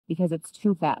because it's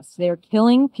too fast. They are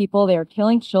killing people, they are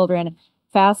killing children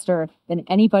faster than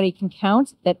anybody can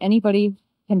count, that anybody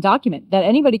can document, that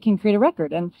anybody can create a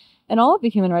record. And all of the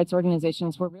human rights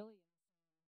organizations were really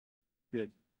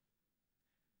good.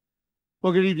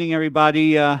 Well, good evening,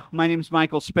 everybody. My name is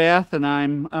Michael Spath, and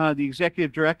I'm the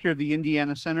Executive Director of the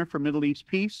Indiana Center for Middle East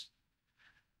Peace.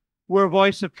 We're a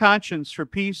voice of conscience for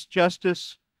peace,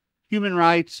 justice, human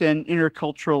rights, and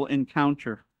intercultural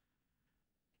encounter.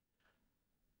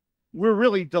 We're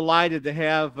really delighted to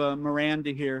have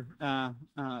Miranda here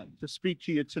to speak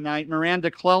to you tonight. Miranda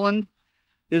Cleland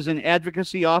is an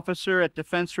advocacy officer at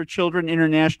Defense for Children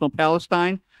International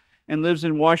Palestine and lives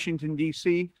in Washington,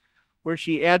 D.C., where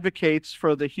she advocates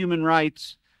for the human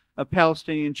rights of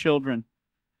Palestinian children.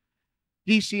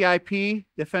 DCIP,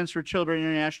 Defense for Children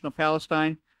International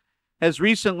Palestine, has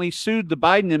recently sued the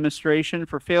Biden administration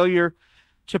for failure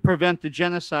to prevent the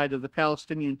genocide of the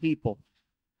Palestinian people.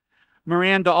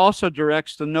 Miranda also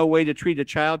directs the No Way to Treat a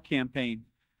Child campaign.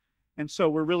 And so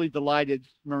we're really delighted,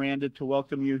 Miranda, to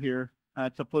welcome you here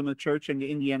to Plymouth Church and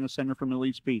the Indiana Center for Middle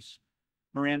East Peace.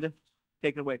 Miranda,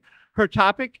 take it away. Her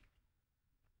topic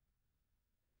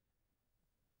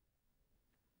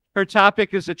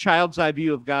is a child's eye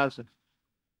view of Gaza.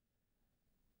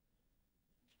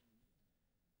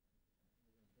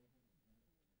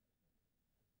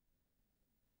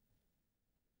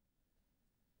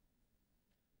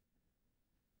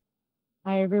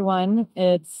 Hi, everyone.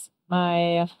 It's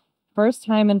my first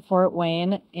time in Fort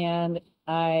Wayne, and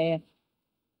I'm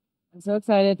so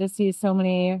excited to see so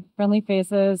many friendly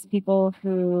faces, people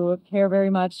who care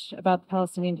very much about the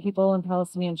Palestinian people and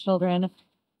Palestinian children.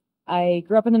 I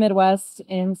grew up in the Midwest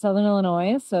in Southern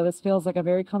Illinois, so this feels like a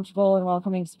very comfortable and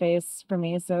welcoming space for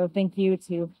me. So thank you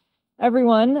to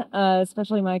everyone,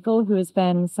 especially Michael, who has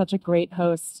been such a great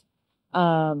host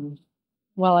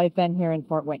while I've been here in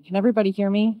Fort Wayne. Can everybody hear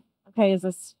me? Okay, is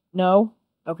this no?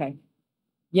 Okay.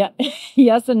 Yeah,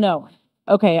 yes and no.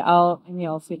 Okay, I'll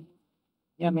see.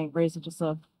 Yeah, maybe raise it just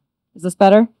a, is this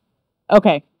better?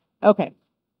 Okay, okay.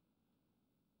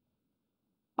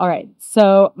 All right,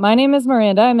 so my name is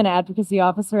Miranda. I'm an advocacy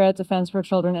officer at Defense for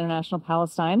Children International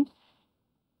Palestine.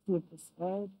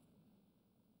 All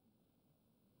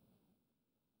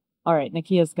right,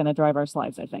 Nakia's gonna drive our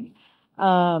slides, I think.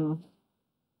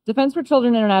 Defense for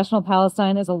Children International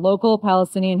Palestine is a local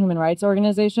Palestinian human rights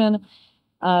organization.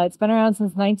 It's been around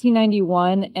since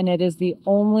 1991, and it is the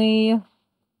only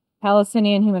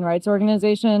Palestinian human rights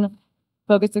organization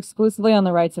focused exclusively on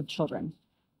the rights of children.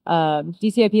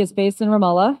 DCIP is based in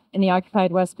Ramallah in the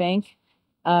occupied West Bank.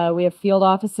 We have field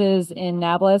offices in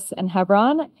Nablus and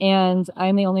Hebron, and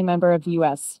I'm the only member of the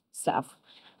U.S. staff.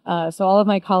 So all of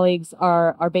my colleagues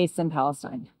are based in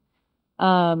Palestine.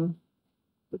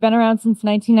 We've been around since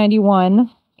 1991,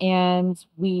 and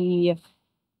we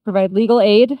provide legal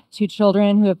aid to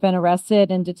children who have been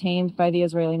arrested and detained by the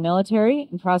Israeli military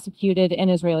and prosecuted in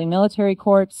Israeli military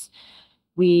courts.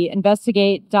 We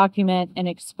investigate, document, and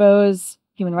expose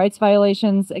human rights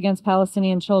violations against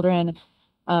Palestinian children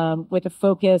with a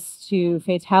focus to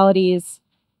fatalities,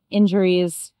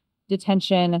 injuries,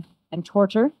 detention, and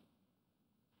torture.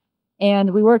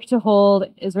 And we work to hold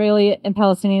Israeli and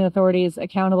Palestinian authorities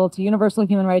accountable to universal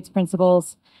human rights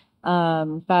principles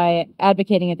by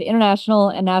advocating at the international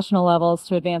and national levels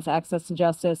to advance access to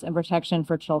justice and protection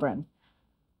for children.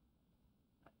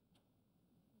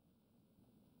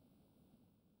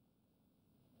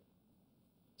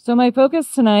 So my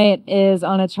focus tonight is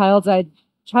on a child's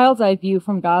eye view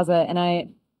from Gaza, and I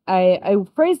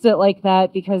phrased it like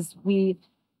that because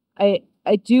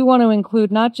I do want to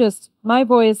include not just my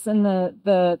voice and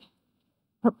the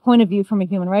point of view from a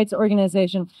human rights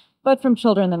organization, but from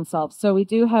children themselves. So we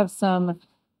do have some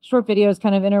short videos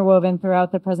kind of interwoven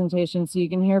throughout the presentation, so you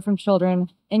can hear from children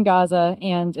in Gaza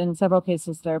and in several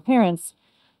cases their parents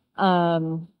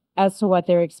as to what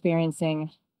they're experiencing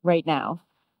right now.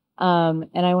 And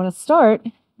I want to start,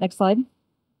 next slide,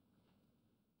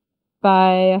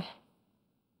 by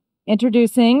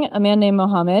introducing a man named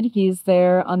Mohammed. He's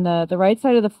there on the right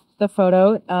side of the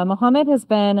photo. Mohammed has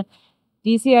been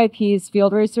DCIP's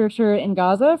field researcher in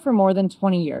Gaza for more than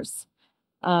 20 years.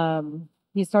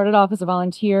 He started off as a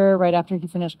volunteer right after he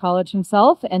finished college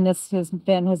himself, and this has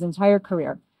been his entire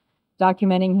career,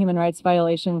 documenting human rights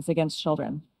violations against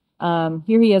children.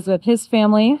 Here he is with his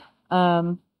family.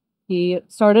 He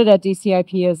started at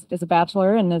DCIP as a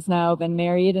bachelor and has now been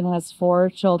married and has 4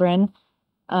 children.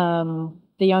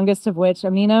 The youngest of which,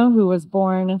 Amino, who was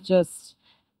born just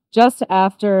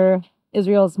after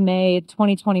Israel's May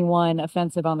 2021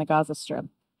 offensive on the Gaza Strip.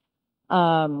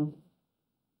 And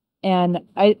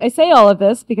I say all of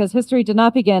this because history did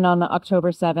not begin on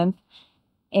October 7th.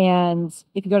 And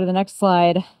if you go to the next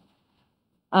slide,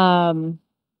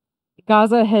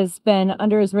 Gaza has been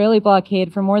under Israeli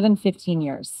blockade for more than 15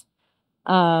 years.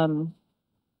 Gaza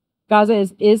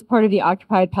is part of the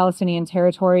occupied Palestinian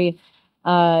territory,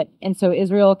 and so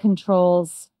Israel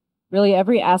controls really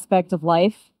every aspect of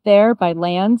life there by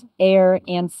land, air,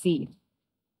 and sea.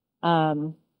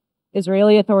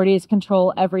 Israeli authorities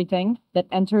control everything that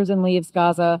enters and leaves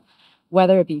Gaza,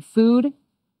 whether it be food,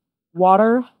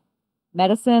 water,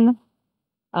 medicine.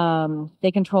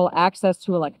 They control access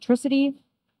to electricity,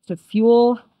 to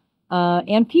fuel,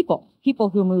 and people. People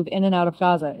who move in and out of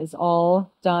Gaza is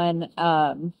all done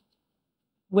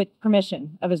with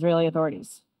permission of Israeli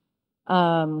authorities.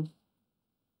 Gaza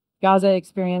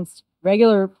experienced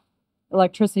regular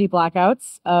electricity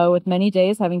blackouts, with many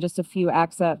days having just a few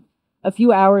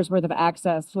hours worth of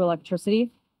access to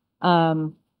electricity.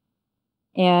 And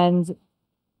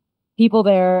people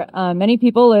there, many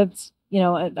people lived,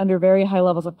 under very high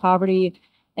levels of poverty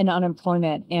and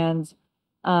unemployment. And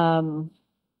on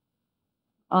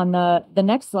the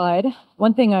next slide,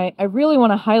 one thing I really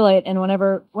want to highlight, and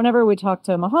whenever we talk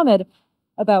to Mohammed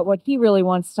about what he really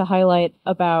wants to highlight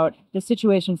about the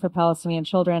situation for Palestinian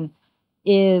children,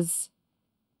 is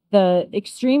the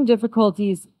extreme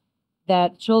difficulties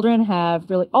that children have,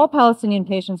 really all Palestinian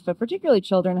patients, but particularly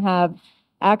children, have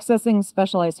accessing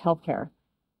specialized healthcare.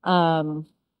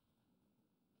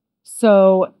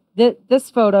 So this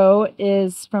photo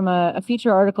is from a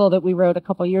feature article that we wrote a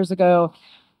couple years ago,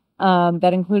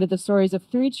 that included the stories of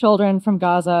 3 children from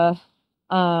Gaza,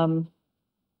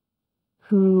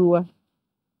 who,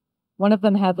 one of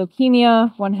them had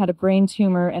leukemia, one had a brain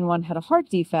tumor, and one had a heart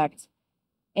defect.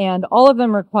 And all of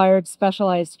them required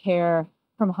specialized care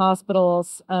from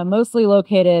hospitals, mostly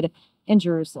located in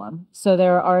Jerusalem. So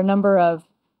there are a number of,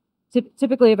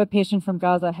 typically if a patient from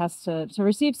Gaza has to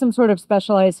receive some sort of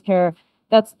specialized care,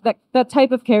 that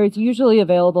type of care is usually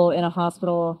available in a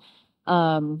hospital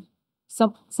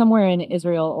somewhere in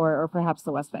Israel or perhaps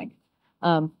the West Bank.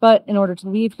 But in order to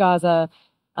leave Gaza,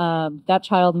 that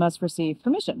child must receive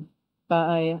permission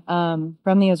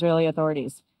from the Israeli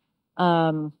authorities.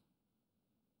 That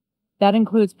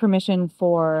includes permission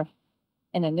for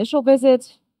an initial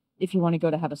visit, if you want to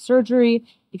go to have a surgery,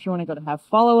 if you want to go to have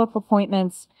follow-up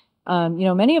appointments.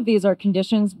 Many of these are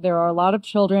conditions. There are a lot of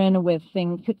children with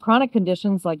chronic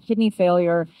conditions like kidney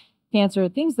failure, cancer,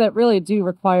 things that really do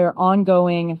require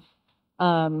ongoing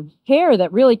care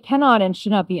that really cannot and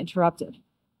should not be interrupted.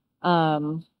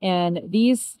 And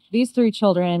these 3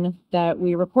 children that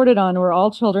we reported on were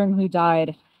all children who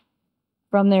died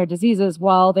from their diseases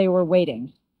while they were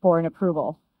waiting for an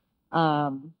approval,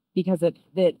 because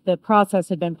the process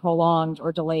had been prolonged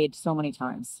or delayed so many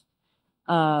times.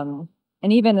 And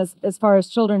even as far as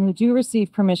children who do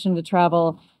receive permission to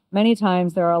travel, many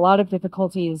times there are a lot of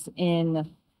difficulties in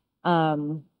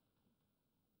a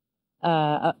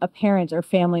parent or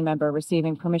family member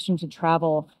receiving permission to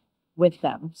travel with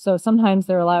them. So sometimes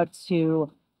a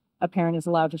parent is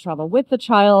allowed to travel with the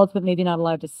child, but maybe not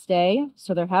allowed to stay.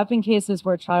 So there have been cases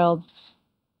where a child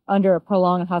under a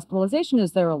prolonged hospitalization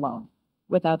is there alone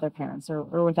without their parents or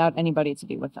without anybody to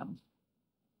be with them.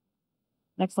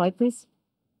 Next slide, please.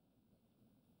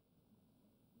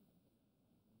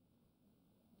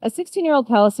 A 16-year-old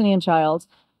Palestinian child,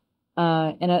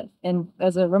 and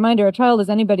as a reminder, a child is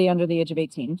anybody under the age of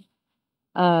 18.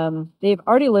 They've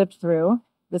already lived through,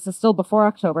 this is still before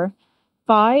October,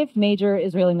 5 major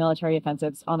Israeli military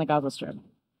offensives on the Gaza Strip,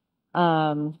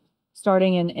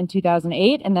 starting in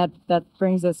 2008, and that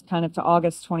brings us kind of to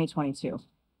August 2022.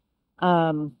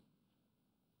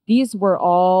 These were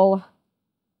all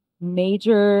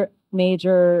major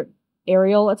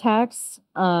aerial attacks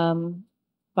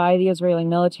by the Israeli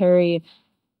military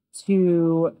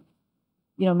to,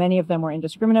 many of them were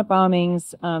indiscriminate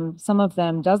bombings. Some of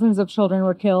them, dozens of children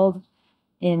were killed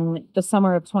in the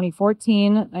summer of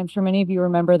 2014. I'm sure many of you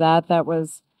remember that. That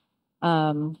was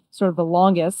sort of the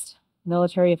longest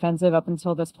military offensive up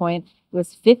until this point. It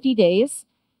was 50 days,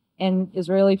 and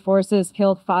Israeli forces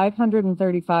killed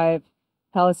 535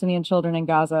 Palestinian children in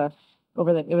Gaza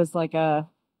it was like a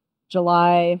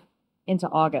July into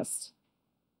August.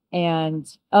 And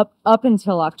up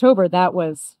until October, that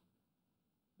was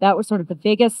sort of the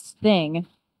biggest thing,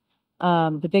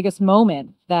 the biggest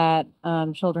moment that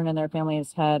children and their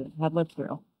families had lived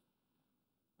through.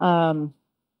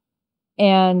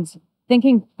 And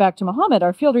thinking back to Mohammed,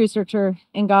 our field researcher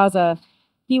in Gaza,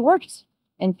 he worked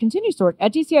and continues to work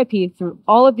at DCIP through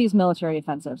all of these military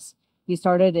offensives. He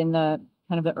started in the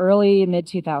kind of the early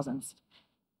mid-2000s.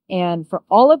 And for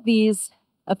all of these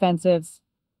offensives,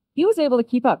 he was able to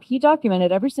keep up. He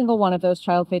documented every single one of those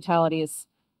child fatalities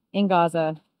in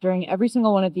Gaza during every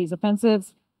single one of these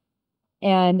offensives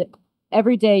and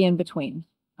every day in between.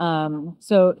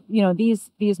 So,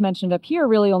 these mentioned up here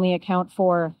really only account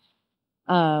for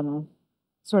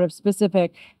sort of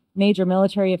specific major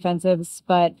military offensives,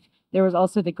 but there was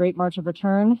also the Great March of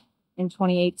Return in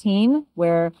 2018,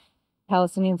 where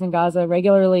Palestinians in Gaza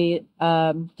regularly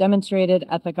demonstrated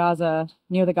at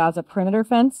near the Gaza perimeter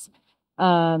fence,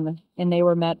 and they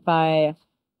were met by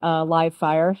live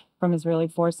fire from Israeli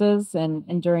forces.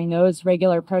 And during those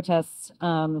regular protests,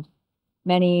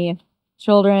 many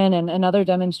children and other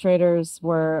demonstrators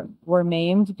were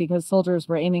maimed because soldiers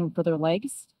were aiming for their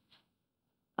legs.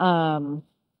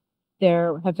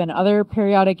 There have been other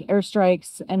periodic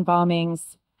airstrikes and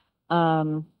bombings,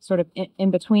 sort of in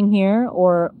between here,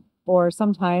 or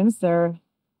sometimes there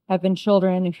have been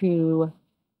children who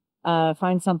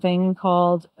find something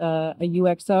called a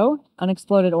UXO,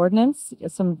 unexploded ordnance,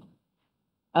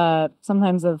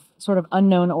 sometimes of sort of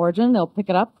unknown origin. They'll pick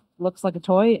it up, looks like a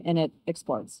toy, and it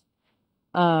explodes.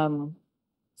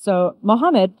 So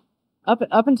Mohammed,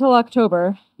 up until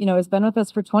October, has been with us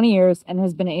for 20 years and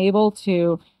has been able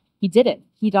to, he did it.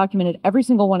 He documented every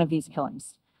single one of these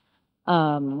killings,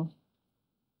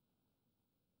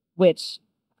 which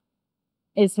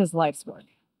is his life's work.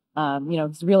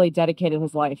 He's really dedicated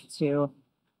his life to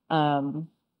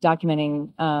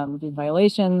documenting these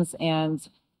violations and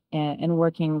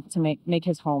working to make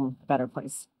his home a better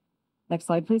place. Next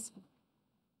slide, please.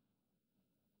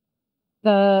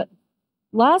 The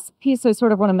last piece I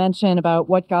sort of want to mention about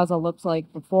what Gaza looks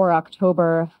like before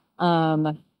October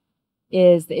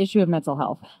is the issue of mental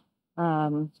health.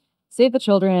 Save the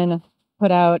Children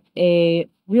put out a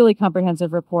really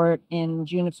comprehensive report in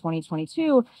June of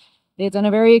 2022. They had done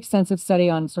a very extensive study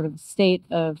on sort of the state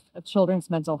of children's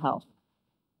mental health.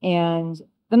 And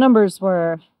the numbers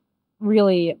were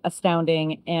really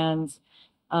astounding and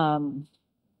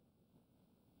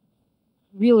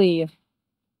really,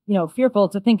 fearful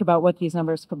to think about what these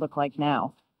numbers could look like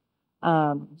now.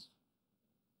 There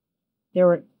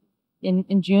were,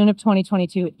 in June of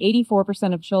 2022,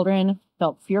 84% of children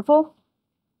felt fearful,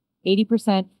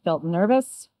 80% felt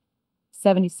nervous,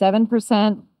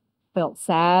 77% felt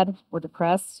sad or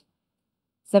depressed,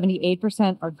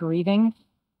 78% are grieving,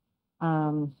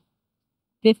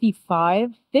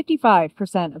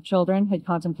 55% of children had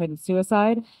contemplated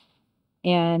suicide,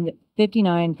 and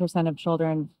 59% of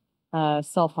children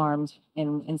self-harmed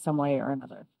in some way or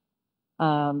another.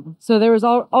 So there was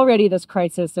already this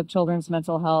crisis of children's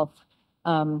mental health.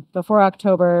 Before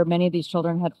October, many of these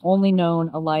children had only known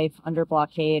a life under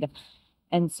blockade.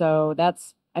 And so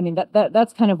that's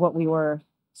kind of what we were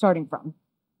starting from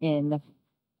in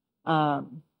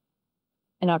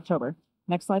October.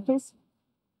 Next slide, please.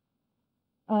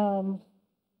 So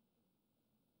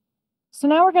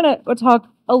now we're going to talk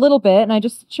a little bit, and I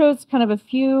just chose kind of a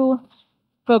few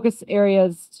focus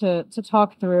areas to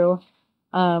talk through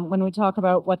when we talk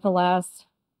about what the last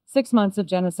 6 months of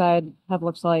genocide have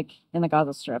looked like in the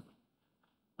Gaza Strip.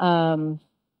 So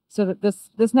that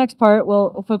this next part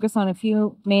will focus on a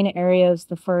few main areas.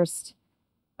 The first,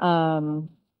 we're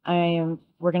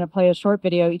going to play a short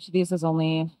video. Each of these is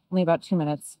only about 2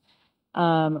 minutes,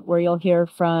 where you'll hear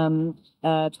from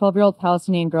a 12-year-old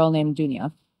Palestinian girl named Dunya.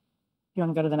 If you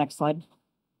want to go to the next slide,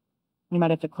 you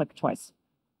might have to click twice.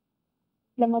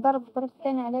 لما ضرب الطرف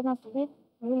الثاني علينا صديق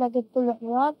ولا قلت له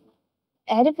حوار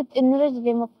عرفت إن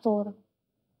رجلي مكسورة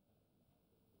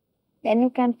لأنه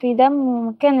كان في دم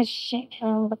وما كانش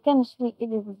في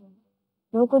إيدي دم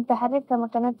لو كنت حركتها ما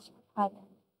كانتش حاجة.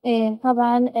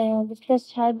 طبعا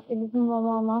بستشهد اللي هم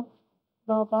ماما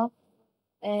بابا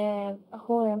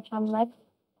أخوي محمد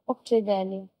أختي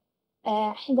داليا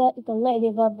حدا يطلع لي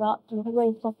برا اللي هو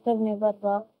يسفرني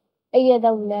برا أي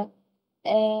دولة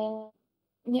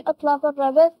إني أطلع برا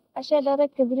بس عشان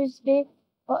أركب رجلي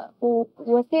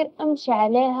وأصير أمشي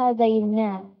عليها زي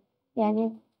الناس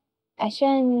يعني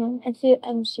عشان أصير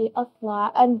أمشي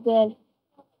أطلع أنزل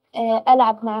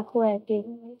ألعب مع أخواتي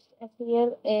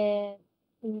أصير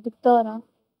دكتورة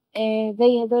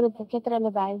زي هدول الدكاترة اللي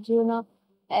بعالجونا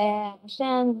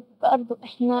عشان برضو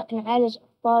إحنا نعالج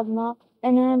أطفالنا.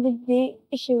 أنا بدي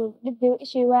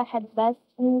إشي واحد بس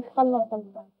نخلص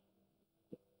البلد.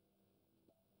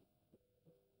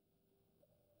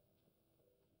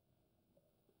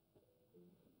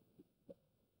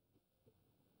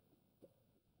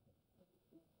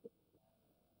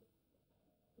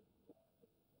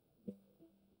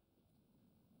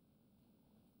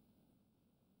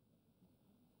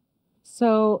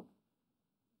 So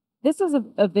this is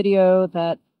a video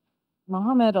that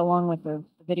Mohammed, along with the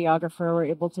videographer, were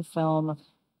able to film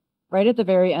right at the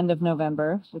very end of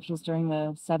November, which was during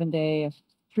the 7-day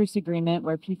truce agreement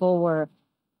where people were,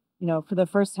 for the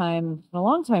first time in a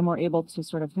long time, were able to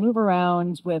sort of move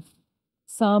around with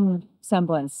some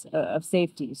semblance of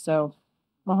safety. So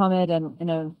Mohammed and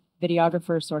a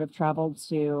videographer sort of traveled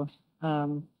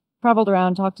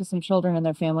around, talked to some children and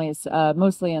their families,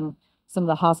 mostly in some of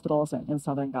the hospitals in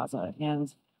southern Gaza.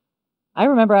 And I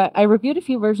remember I reviewed a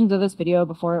few versions of this video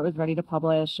before it was ready to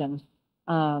publish, and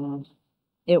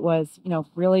it was,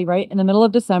 really right in the middle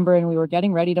of December, and we were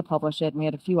getting ready to publish it, and we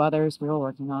had a few others we were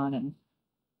working on,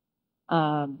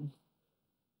 and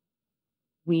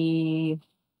we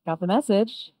got the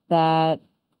message that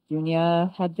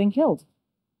Dunya had been killed,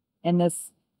 and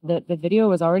the video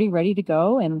was already ready to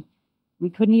go, and we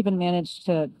couldn't even manage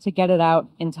to get it out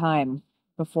in time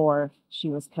before she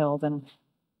was killed. And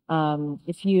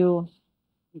if you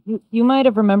might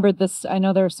have remembered this, I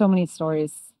know there are so many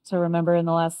stories to remember in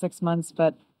the last 6 months,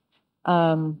 but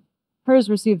hers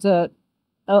received a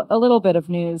little bit of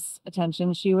news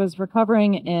attention. She was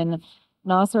recovering in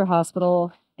Nasser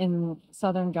Hospital in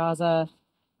southern Gaza,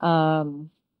 and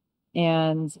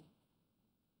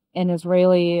an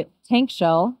Israeli tank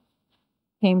shell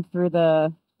came through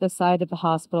the side of the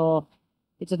hospital.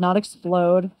 It did not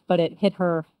explode, but it hit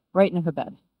her right in her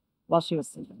bed while she was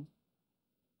sleeping.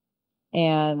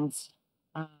 And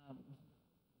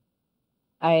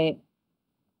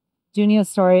Dunya's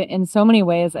story, in so many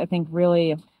ways, I think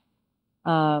really,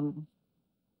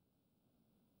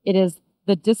 it is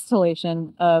the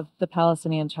distillation of the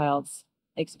Palestinian child's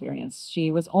experience.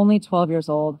 She was only 12 years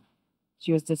old.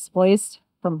 She was displaced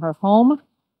from her home.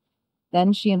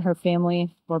 Then she and her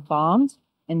family were bombed,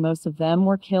 and most of them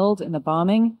were killed in the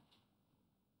bombing.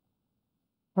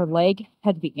 Her leg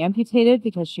had to be amputated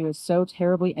because she was so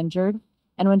terribly injured.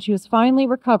 And when she was finally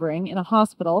recovering in a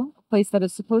hospital, a place that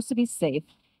is supposed to be safe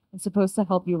and supposed to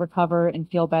help you recover and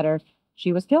feel better,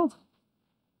 she was killed.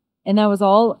 And that was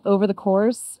all over the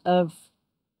course of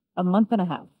a month and a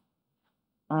half.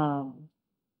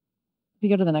 If you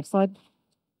go to the next slide.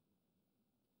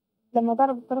 لما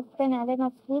ضرب الطرف الثاني علينا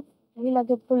بصوت هي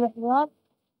لقت كل حوار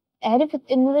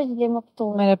عرفت إنه رجلي I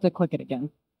مقطوع might have to click it again.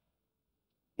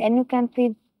 لأنه كان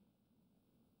في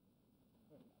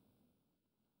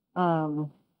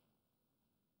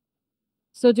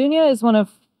So Dunya is one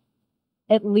of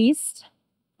at least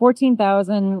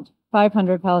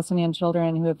 14,500 Palestinian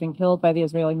children who have been killed by the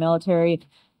Israeli military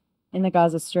in the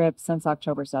Gaza Strip since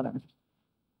October 7th.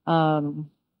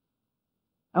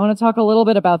 I want to talk a little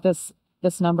bit about this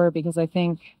number because I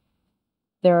think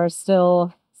there are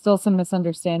still some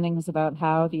misunderstandings about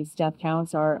how these death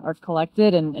counts are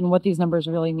collected and what these numbers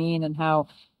really mean and how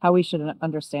we should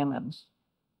understand them.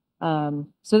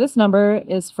 So this number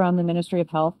is from the Ministry of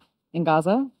Health in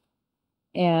Gaza,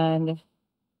 and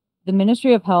the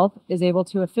Ministry of Health is able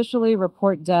to officially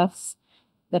report deaths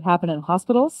that happen in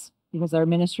hospitals because there are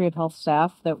Ministry of Health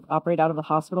staff that operate out of the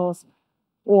hospitals,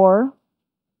 or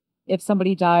if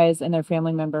somebody dies and their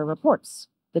family member reports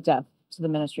the death to the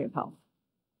Ministry of Health.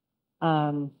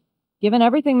 Given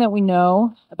everything that we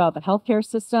know about the healthcare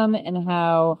system and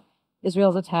how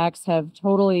Israel's attacks have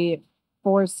totally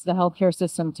forced the healthcare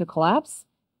system to collapse,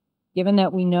 given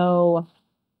that we know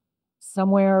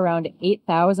somewhere around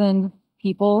 8,000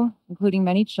 people, including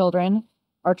many children,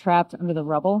 are trapped under the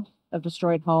rubble of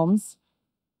destroyed homes,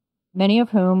 many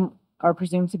of whom are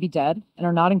presumed to be dead and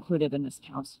are not included in this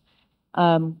count.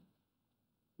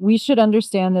 We should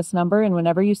understand this number, and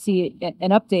whenever you see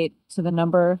an update to the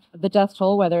number of the death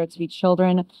toll, whether it be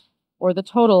children or the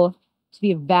total, to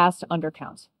be a vast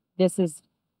undercount. This is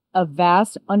a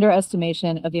vast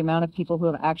underestimation of the amount of people who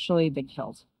have actually been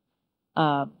killed.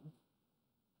 And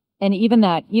even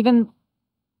that, even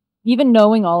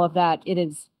knowing all of that, it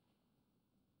is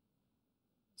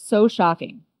so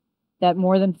shocking that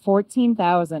more than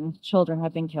 14,000 children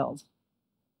have been killed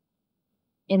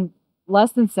in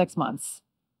less than 6 months.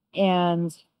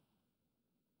 And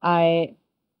I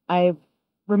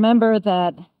remember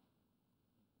that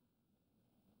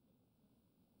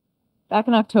back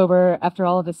in October, after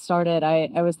all of this started,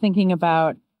 I was thinking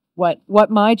about what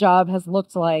my job has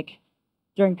looked like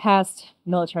during past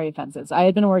military offensives. I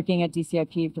had been working at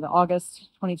DCIP for the August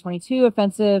 2022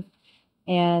 offensive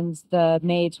and the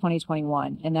May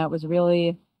 2021. And that was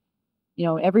really,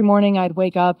 every morning I'd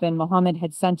wake up and Mohammed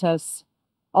had sent us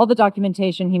all the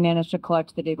documentation he managed to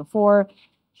collect the day before,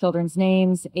 children's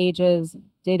names, ages,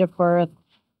 date of birth,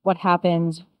 what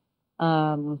happened,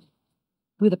 who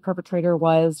the perpetrator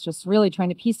was, just really trying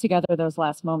to piece together those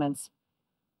last moments.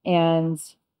 And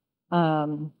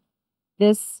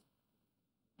this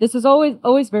is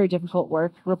always very difficult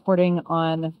work, reporting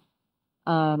on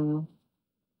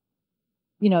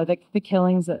the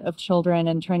killings of children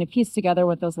and trying to piece together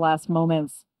what those last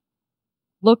moments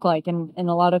look like. And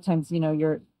a lot of times,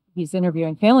 he's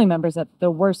interviewing family members at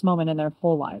the worst moment in their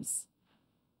whole lives.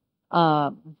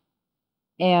 And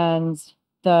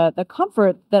the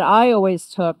comfort that I always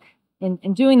took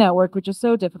in doing that work, which is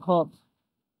so difficult,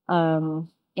 and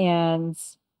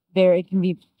it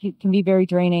can be very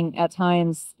draining at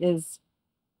times, is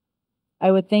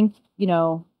I would think,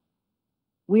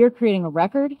 we are creating a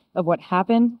record of what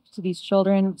happened to these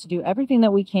children, to do everything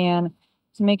that we can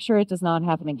to make sure it does not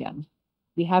happen again.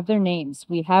 We have their names,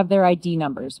 we have their ID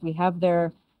numbers, we have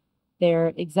their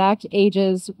exact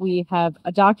ages, we have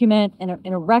a document and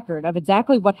a record of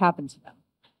exactly what happened to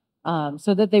them,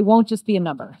 so that they won't just be a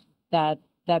number that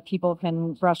people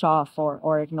can brush off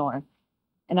or ignore.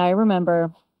 And I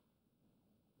remember,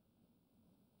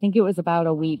 I think it was about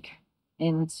a week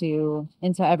into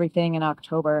everything in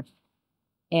October.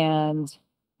 And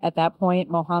at that point,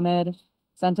 Mohammed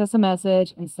sent us a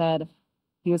message and said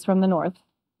he was from the north.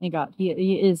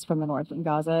 He is from the north in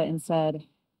Gaza, and said,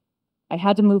 I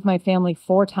had to move my family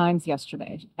 4 times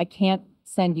yesterday. I can't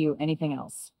send you anything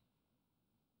else.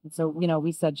 And so,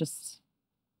 we said, just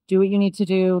do what you need to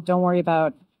do. Don't worry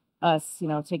about us,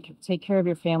 take care of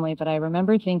your family. But I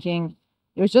remember thinking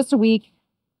it was just a week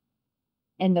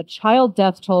and the child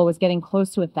death toll was getting close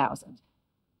to 1,000.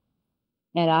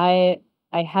 And I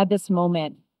had this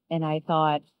moment and I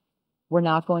thought, we're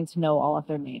not going to know all of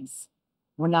their names.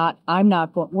 We're not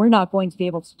going to be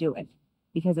able to do it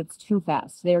because it's too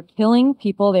fast. They're killing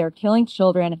people. They're killing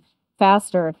children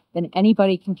faster than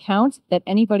anybody can count, that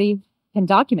anybody can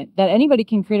document, that anybody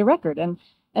can create a record. And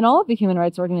all of the human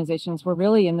rights organizations were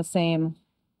really in the same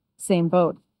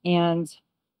boat and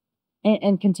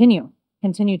continue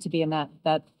to be in that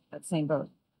same boat.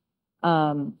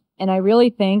 And I really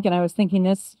think, and I was thinking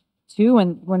this too,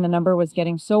 when the number was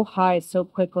getting so high so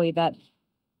quickly, that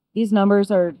these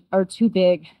numbers are too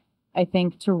big, I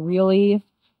think, to really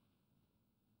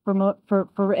promote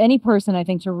for any person, I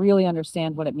think, to really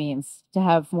understand what it means to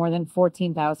have more than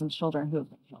 14,000 children who have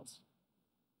been killed.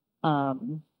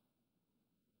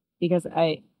 Because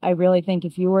I really think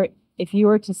if you were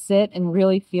to sit and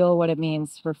really feel what it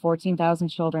means for 14,000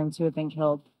 children to have been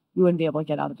killed, you wouldn't be able to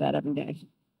get out of bed every day.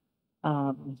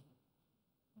 And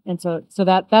so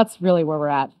that's really where we're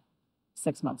at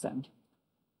 6 months in.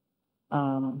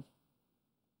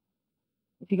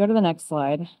 If you go to the next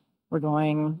slide, we're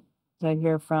going to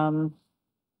hear from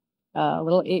a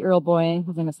little 8-year-old boy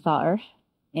who's in his father.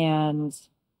 And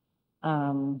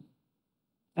I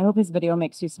hope his video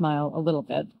makes you smile a little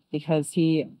bit, because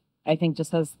he, I think,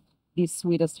 just has the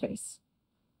sweetest face.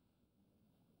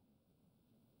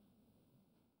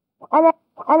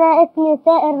 أنا اسمي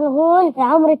سائر رهون،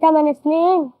 عمري 8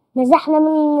 سنين. نزحنا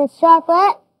من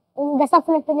الشاطئ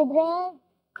وانقصفنا في البريد.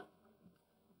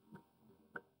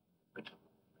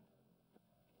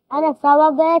 أنا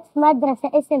صوبت في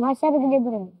مدرسة اسمها شرق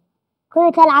البريد.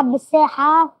 كنت ألعب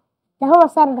بالساحة لهو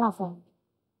صار غصب.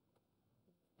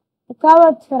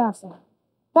 صوبت في راسه.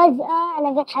 فجأة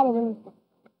لقيت حالي بالمستشفى.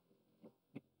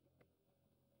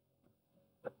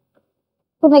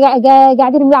 كنا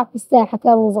قاعدين نلعب في الساحة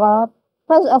كانوا صغار.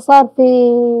 فجأة صار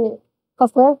في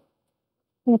قصف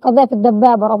من قذائف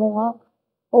الدبابة رموها،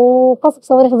 وقصف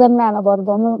صواريخ زنانة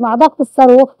برضه مع ضغط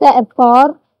الصاروخ ثائب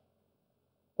طار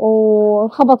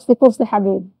وخبط في كرسي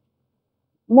حديد،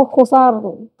 مخه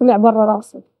صار طلع برا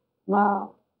راسه. ما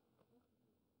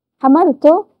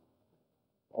حملته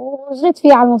وجيت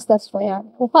فيه على المستشفى يعني،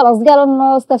 وخلص قالوا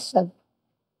إنه استشهد.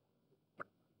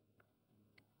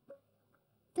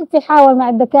 كنت أحاول مع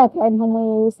الدكاترة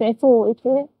إنهم يسعفوه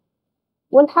وكذا،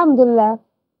 والحمد لله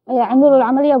عملوا له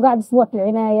العملية وقعد أسبوع في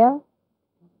العناية.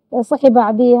 صحي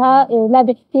بعديها لا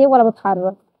بيحكي ولا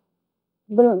بتحرك،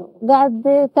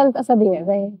 قعد 3 أسابيع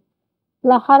زي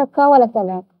لا حركة ولا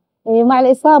كلام. مع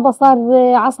الإصابة صار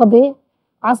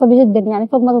عصبي جدا يعني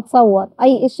فوق ما تتصور.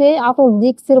 أي إشي عطول بده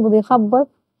يكسر بده يخبط،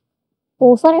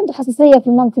 وصار عنده حساسية في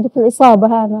منطقة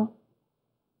الإصابة هذا،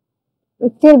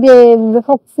 كتير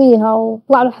بحك فيها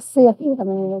وطلع له حساسية فيها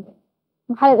من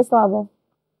محل الإصابة.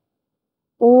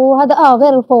 وهذا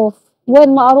غير الخوف،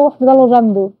 وين ما أروح بضلوا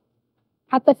جنبي،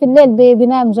 حتى في الليل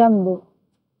بينام جنبي،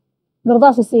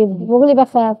 برضاش يسيبني، بقول لي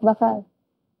بخاف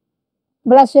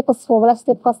بلاش يقصفوا بلاش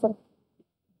تتقصف.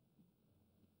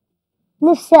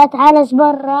 نفسي أتعالج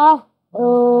برا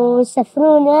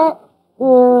ويسافروني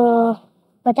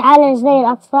وبتعالج زي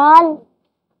الأطفال،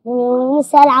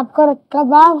 ونفسي ألعب كرة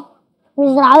قدم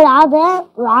ويزرعوا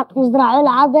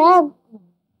العظم.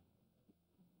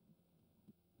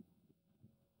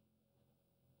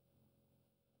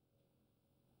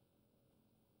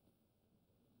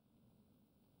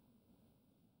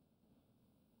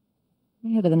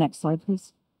 Can you go to the next slide,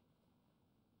 please?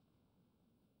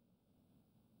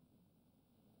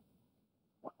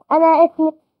 أنا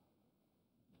اسمي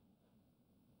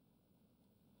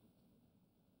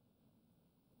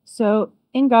So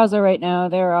in Gaza right now,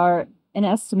 there are an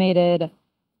estimated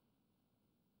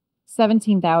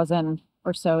 17,000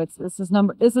 or so. This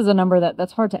is a number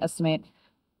that's hard to estimate.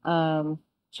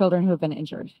 Children who have been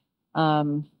injured,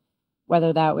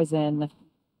 whether that was in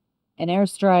an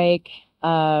airstrike,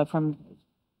 from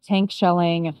tank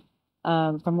shelling,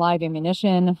 from live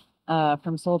ammunition,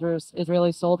 from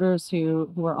Israeli soldiers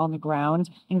who were on the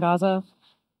ground in Gaza.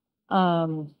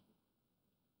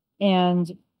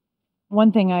 And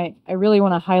one thing I really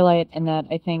want to highlight, and that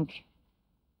I think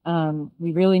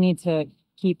we really need to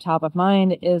keep top of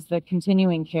mind, is the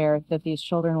continuing care that these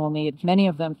children will need, many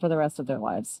of them for the rest of their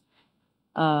lives.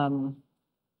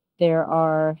 There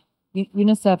are,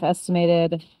 UNICEF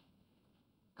estimated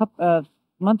a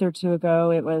month or two ago,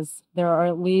 there are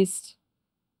at least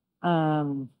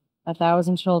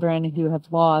 1,000 children who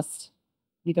have lost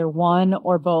either one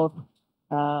or both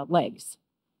legs.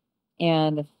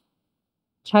 And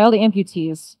child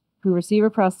amputees who receive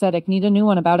a prosthetic need a new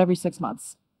one about every 6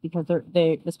 months, because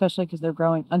especially because they're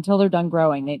growing, until they're done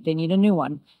growing, they need a new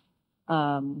one.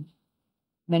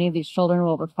 Many of these children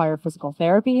will require physical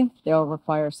therapy. They'll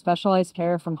require specialized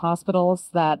care from hospitals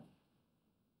that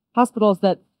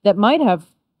might have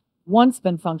once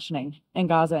been functioning in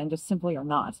Gaza and just simply are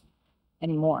not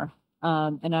anymore.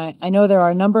 And I know there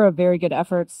are a number of very good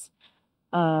efforts.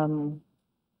 I'm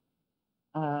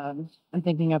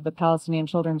thinking of the Palestinian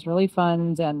Children's Relief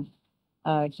Fund and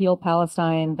Heal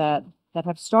Palestine that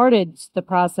have started the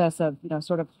process of,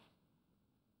 sort of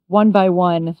one by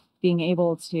one being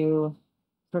able to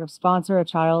sort of sponsor a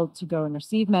child to go and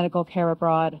receive medical care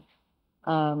abroad.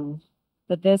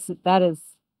 But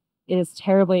it is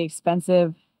terribly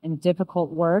expensive and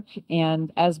difficult work.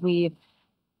 And as we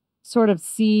sort of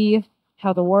see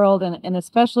how the world and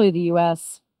especially the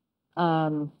US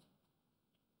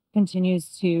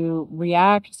continues to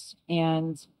react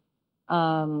and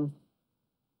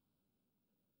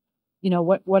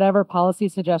whatever policy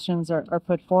suggestions are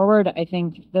put forward, I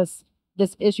think this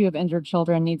issue of injured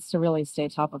children needs to really stay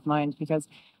top of mind, because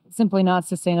it's simply not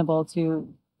sustainable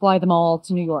to fly them all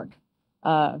to New York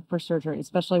for surgery,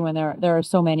 especially when there are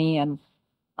so many, and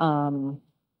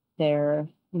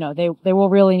they will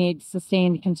really need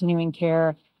sustained continuing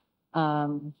care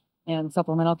and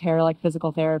supplemental care like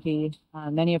physical therapy,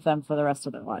 many of them for the rest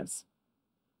of their lives.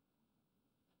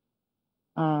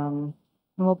 And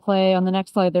we'll play on the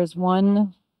next slide. There's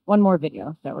one more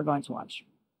video that we're going to watch.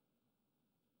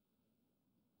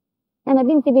 أنا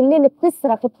بنتي بالليل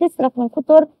بتصرخ من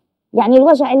كتر يعني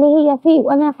الوجع اللي هي فيه،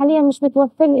 وأنا حاليا مش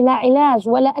متوفر لي لا علاج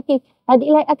ولا أكل،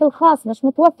 هذه لها أكل خاص مش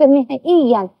متوفر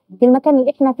نهائيا في المكان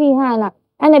اللي إحنا فيه هنا.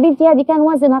 أنا بنتي هذه كان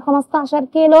وزنها 15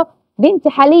 كيلو، بنتي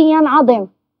حاليا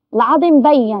العظم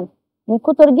بين من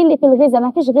كتر قلة الغذاء،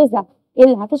 ما فيش غذاء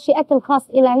إلها، فيش أكل خاص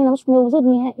إلها هنا، مش موجود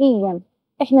نهائيا.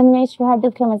 إحنا بنعيش في هذه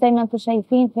الخيمة زي ما أنتم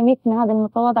شايفين، خيمتنا هذا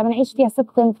المتواضع بنعيش فيها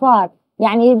 6 أنفار،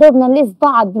 يعني دوبنا نلز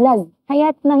بعض لز.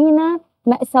 حياتنا هنا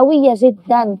مأساوية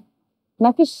جدا،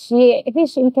 ما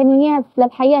فيش إمكانيات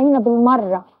للحياة هنا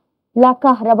بالمرة، لا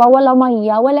كهرباء ولا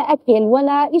مية ولا أكل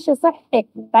ولا إشي صحي.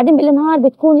 بعدين بالنهار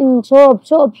بتكون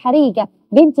شوب حريقة.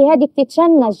 بنتي هذه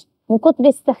بتتشنج من كتر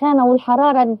السخانة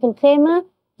والحرارة اللي في الخيمة،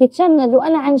 بتتشنج.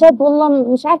 وأنا عن جد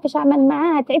والله مش عارفة إيش أعمل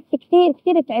معاها، تعبت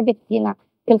كتير تعبت هنا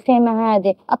في الخيمة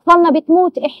هذه. أطفالنا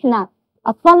بتموت،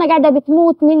 أطفالنا قاعدة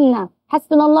بتموت منا،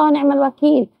 حسبنا الله ونعم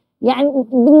الوكيل. يعني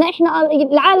بدنا إحنا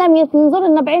العالم ينظر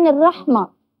لنا بعين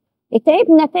الرحمة.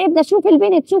 تعبنا. شوف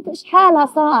البنت، شوف إيش حالها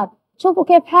صار، شوفوا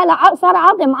كيف حالها صار،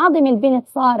 عظم البنت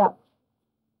صارت.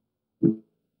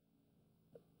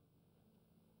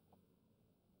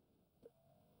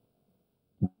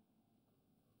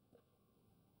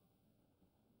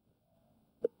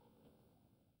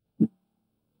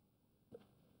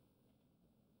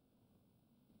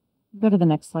 Go to the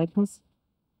next slide, please.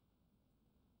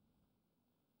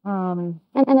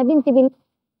 أنا بنتي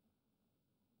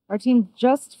Our team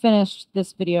just finished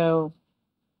this video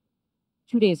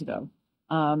 2 days ago,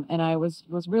 and I was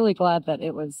really glad that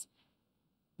it was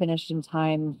finished in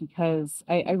time, because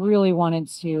I really wanted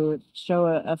to show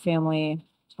a family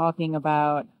talking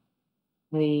about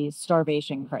the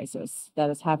starvation crisis that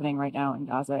is happening right now in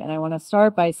Gaza. And I want to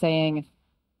start by saying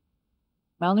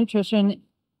malnutrition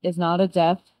is not a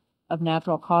death of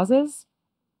natural causes,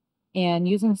 and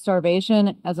using starvation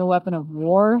as a weapon of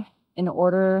war in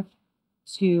order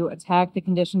to attack the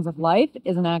conditions of life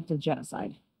is an act of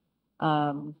genocide.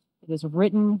 It is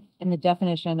written in the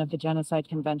definition of the Genocide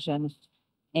Convention,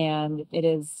 and it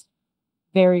is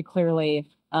very clearly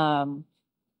the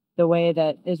way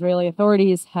that Israeli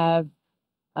authorities have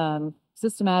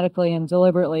systematically and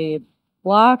deliberately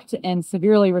blocked and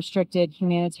severely restricted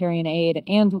humanitarian aid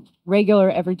and regular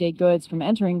everyday goods from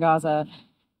entering Gaza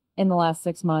in the last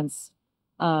 6 months.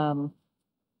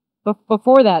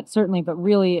 Before that, certainly, but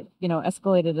really,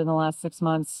 escalated in the last 6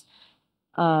 months,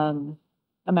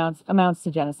 amounts to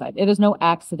genocide. It is no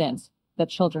accident that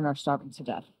children are starving to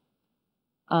death.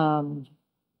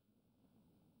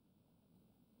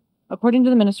 According to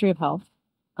the Ministry of Health,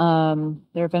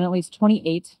 there have been at least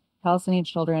 28 Palestinian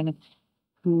children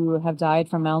who have died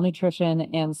from malnutrition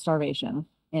and starvation.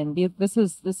 And this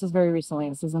is very recently.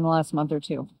 This is in the last month or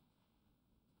two.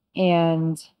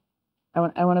 And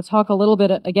I want to talk a little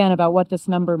bit again about what this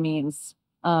number means,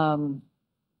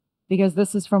 because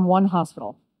this is from one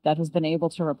hospital that has been able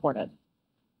to report it.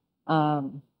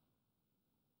 The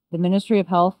Ministry of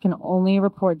Health can only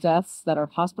report deaths that are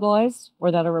hospitalized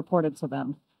or that are reported to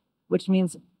them, which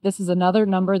means this is another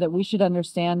number that we should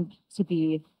understand to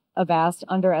be a vast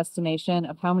underestimation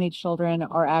of how many children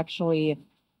are actually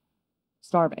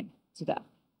starving to death,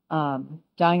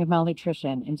 dying of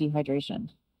malnutrition and dehydration.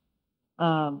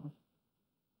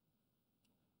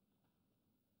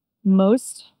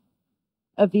 Most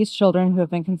of these children who have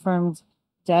been confirmed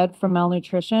dead from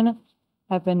malnutrition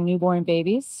have been newborn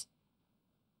babies,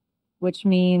 which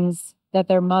means that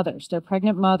their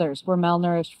pregnant mothers, were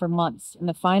malnourished for months. In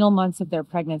the final months of their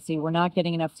pregnancy, were not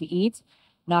getting enough to eat,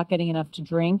 not getting enough to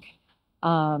drink.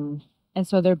 And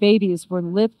so their babies were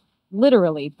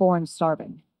literally born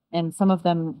starving. And some of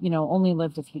them, only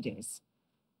lived a few days.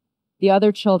 The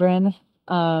other children,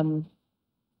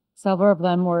 several of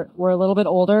them were a little bit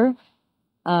older,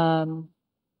 and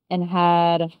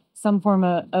had some form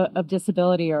of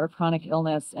disability or chronic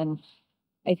illness. And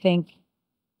I think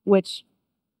which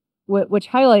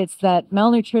highlights that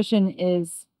malnutrition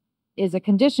is a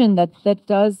condition that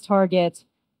does target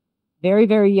very,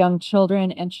 very young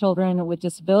children and children with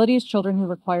disabilities, children who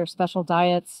require special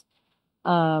diets.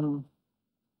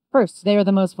 First, they are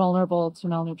the most vulnerable to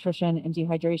malnutrition and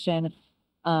dehydration,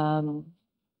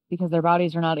 because their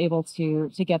bodies are not able to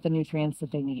get the nutrients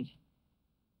that they need.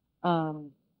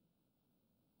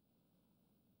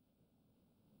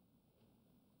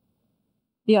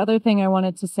 The other thing I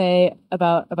wanted to say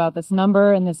about this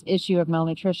number and this issue of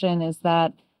malnutrition is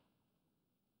that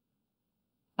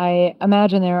I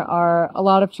imagine there are a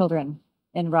lot of children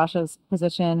in Rasha's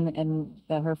position and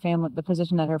the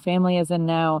position that her family is in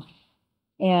now,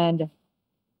 and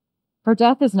her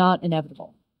death is not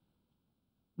inevitable.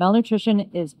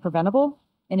 Malnutrition is preventable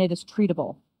and it is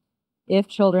treatable if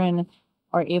children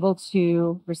are able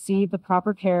to receive the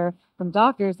proper care from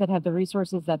doctors that have the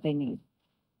resources that they need.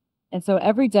 And so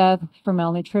every death from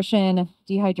malnutrition,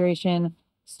 dehydration,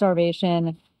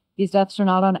 starvation, these deaths are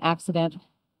not on accident.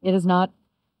 It is not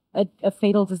a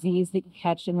fatal disease that you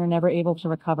catch and you're never able to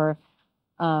recover.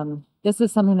 This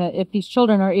is something that if these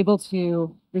children are able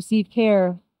to receive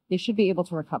care, they should be able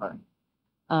to recover,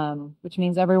 which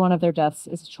means every one of their deaths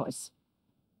is a choice.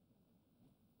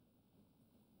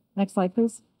 Next slide,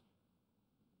 please.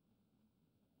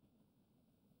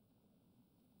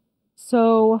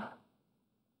 So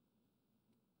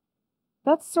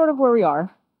that's sort of where we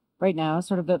are right now,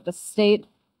 sort of the state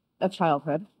of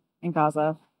childhood in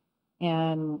Gaza,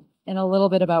 and a little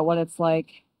bit about what it's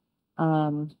like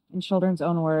in children's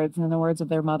own words and in the words of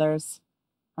their mothers.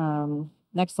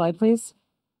 Next slide, please.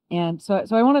 And so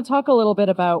I want to talk a little bit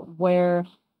about where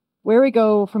we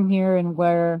go from here and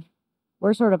where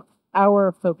sort of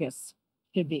our focus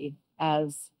should be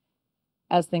as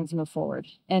things move forward.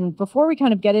 And before we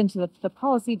kind of get into the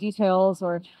policy details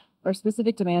or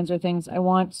specific demands or things, I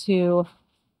want to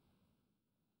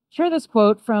share this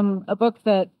quote from a book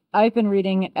that I've been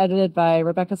reading, edited by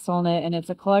Rebecca Solnit, and it's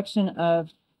a collection of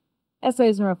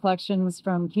essays and reflections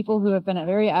from people who have been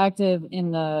very active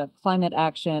in the climate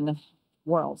action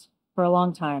world for a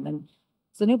long time. And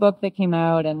it's a new book that came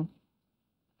out, and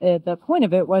the point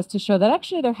of it was to show that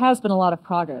actually there has been a lot of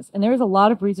progress, and there is a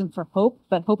lot of reason for hope,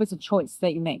 but hope is a choice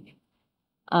that you make.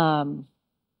 And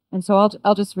so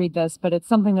I'll just read this, but it's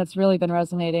something that's really been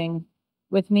resonating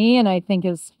with me, and I think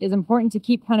is important to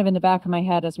keep kind of in the back of my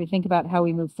head as we think about how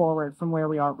we move forward from where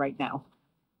we are right now.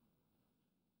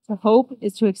 So hope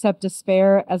is to accept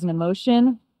despair as an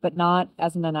emotion, but not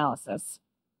as an analysis.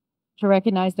 To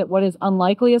recognize that what is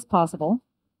unlikely is possible,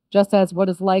 just as what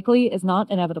is likely is not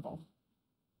inevitable.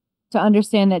 To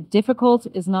understand that difficult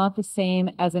is not the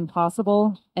same as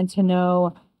impossible, and to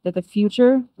know that the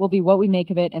future will be what we make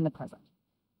of it in the present.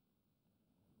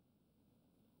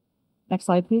 Next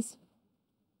slide, please.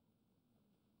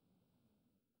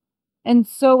 And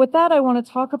so with that, I want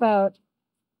to talk about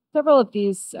several of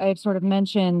these I've sort of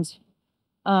mentioned,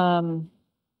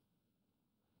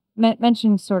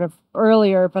 mentioned sort of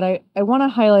earlier, but I want to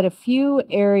highlight a few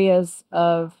areas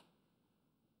of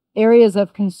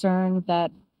concern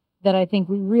that I think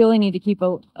we really need to keep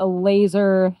a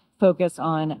laser focus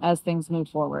on as things move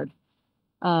forward.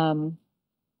 I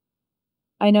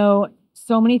know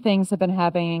so many things have been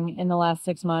happening in the last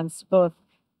 6 months, both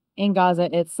in Gaza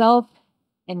itself,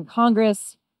 in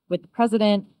Congress, with the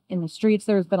president, in the streets.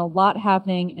 There's been a lot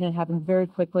happening, and it happened very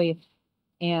quickly.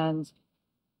 And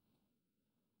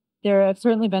there have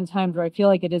certainly been times where I feel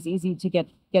like it is easy to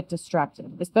get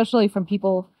distracted, especially from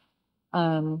people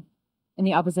in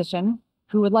the opposition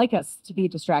who would like us to be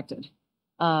distracted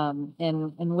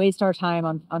and waste our time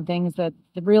on things that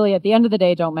really at the end of the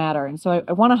day don't matter. And so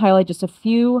I want to highlight just a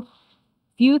few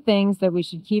things that we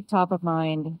should keep top of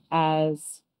mind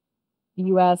as the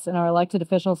U.S. and our elected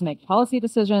officials make policy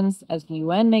decisions, as the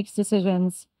UN makes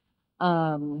decisions,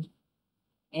 and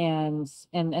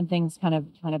things kind of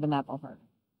in that ballpark.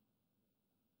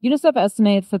 UNICEF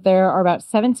estimates that there are about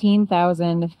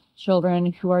 17,000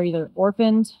 children who are either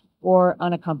orphaned or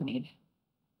unaccompanied.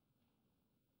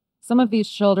 Some of these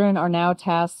children are now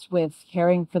tasked with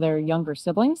caring for their younger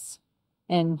siblings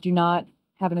and do not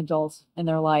have an adult in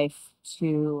their life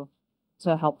to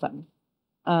help them.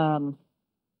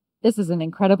 This is an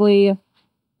incredibly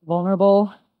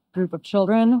vulnerable group of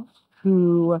children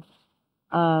who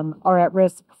are at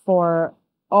risk for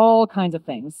all kinds of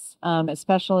things,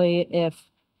 especially if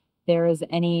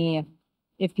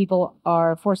people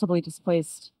are forcibly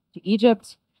displaced to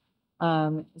Egypt,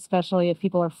 especially if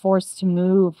people are forced to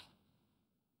move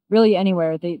really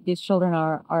anywhere. These children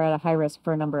are at a high risk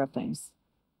for a number of things.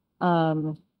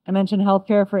 I mentioned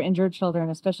healthcare for injured children,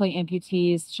 especially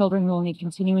amputees, children who will need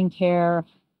continuing care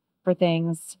for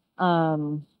things,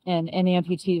 and any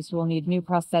amputees who will need new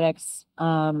prosthetics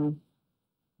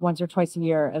once or twice a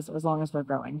year as long as they're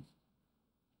growing.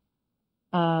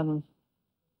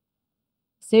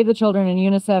 Save the Children and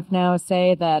UNICEF now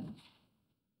say that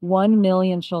 1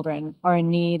 million children are in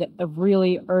need of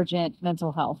really urgent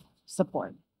mental health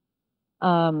support.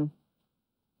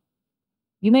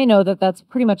 You may know that that's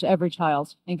pretty much every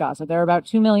child in Gaza. There are about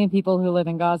 2 million people who live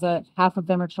in Gaza. Half of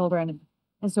them are children.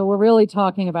 And so we're really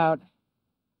talking about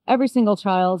every single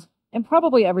child and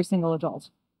probably every single adult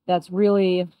that's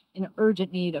really in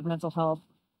urgent need of mental health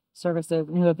services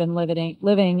and who have been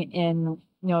living in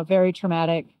a very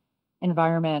traumatic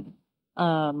environment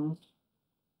for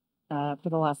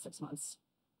the last 6 months.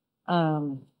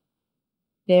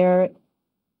 The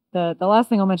last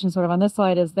thing I'll mention sort of on this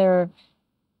slide is there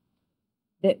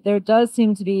does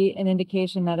seem to be an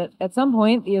indication that at some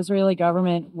point the Israeli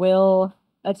government will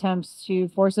attempt to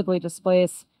forcibly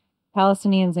displace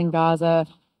Palestinians in Gaza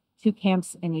to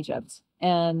camps in Egypt.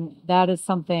 And that is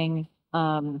something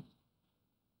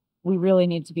we really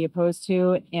need to be opposed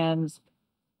to. And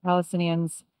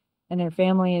Palestinians and their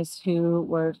families who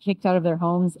were kicked out of their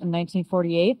homes in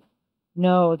 1948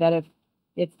 know that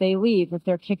if they leave, if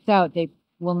they're kicked out, they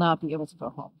will not be able to go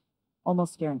home,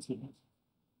 almost guaranteed.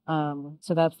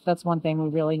 So that's one thing we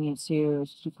really need to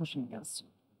keep pushing against.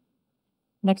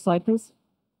 Next slide, please.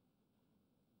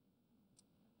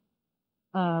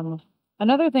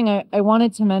 Another thing I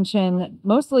wanted to mention,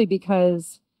 mostly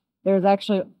because there's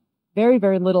actually very,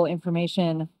 very little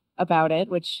information about it,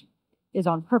 which is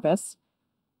on purpose.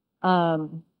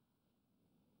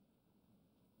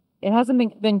 It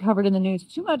hasn't been covered in the news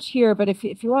too much here, but if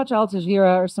you watch Al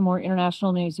Jazeera or some more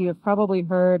international news, you have probably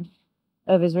heard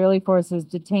of Israeli forces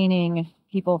detaining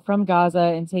people from Gaza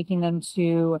and taking them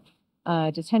to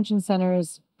detention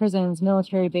centers, prisons,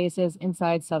 military bases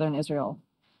inside southern Israel.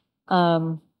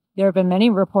 There have been many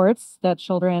reports that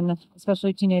children,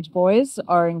 especially teenage boys,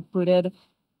 are included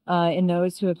in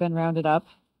those who have been rounded up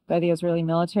by the Israeli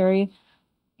military.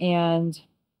 And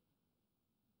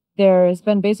there has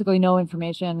been basically no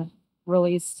information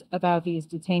released about these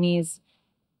detainees.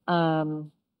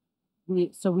 So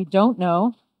we don't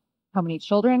know how many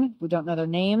children, we don't know their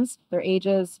names, their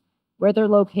ages, where they're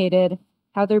located,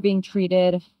 how they're being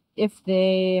treated, if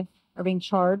they are being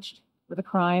charged with a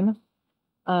crime.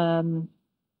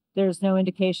 There's no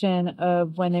indication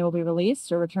of when they will be released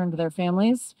or returned to their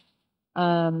families.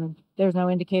 There's no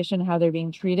indication how they're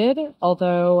being treated,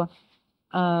 although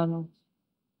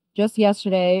just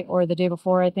yesterday or the day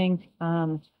before, I think,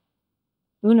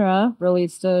 UNRWA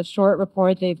released a short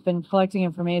report. They've been collecting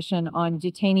information on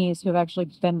detainees who have actually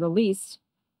been released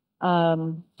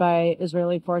by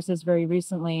Israeli forces very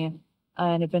recently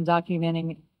and have been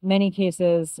documenting many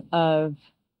cases of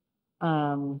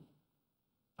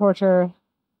torture,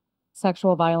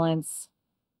 sexual violence,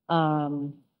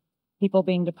 people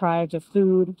being deprived of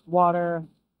food, water,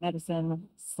 medicine,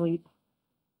 sleep,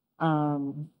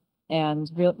 and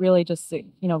really just,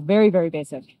 very, very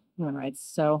basic human rights.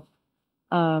 So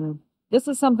this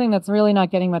is something that's really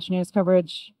not getting much news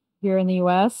coverage here in the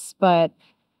US, but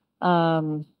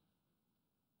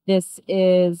this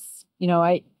is,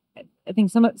 I think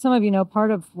some of you know,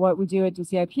 part of what we do at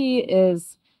DCIP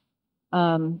is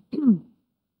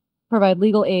provide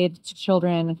legal aid to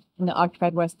children in the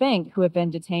occupied West Bank who have been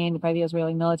detained by the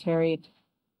Israeli military.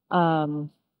 And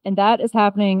that is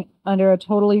happening under a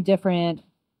totally different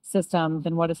system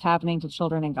than what is happening to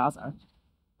children in Gaza.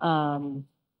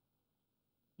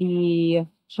 The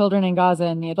children in Gaza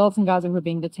and the adults in Gaza who are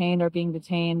being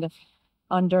detained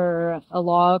under a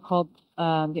law called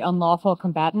the Unlawful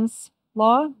Combatants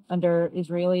Law, under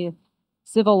Israeli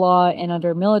civil law and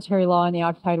under military law in the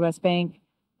occupied West Bank.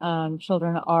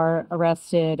 Children are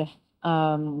arrested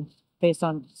based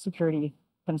on security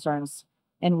concerns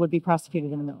and would be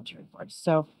prosecuted in the military force.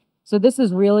 So this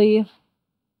is really,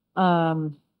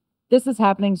 this is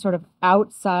happening sort of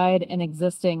outside an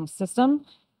existing system,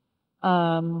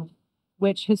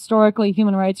 which historically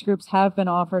human rights groups have been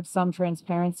offered some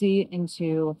transparency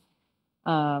into,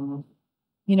 in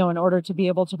order to be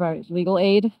able to provide legal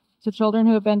aid to children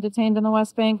who have been detained in the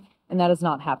West Bank, and that is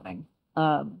not happening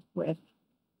with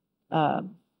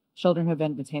children who have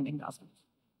been detained in Gaza.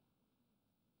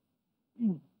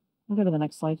 I'll go to the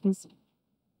next slide, please.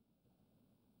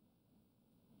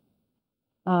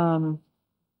 I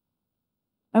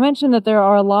mentioned that there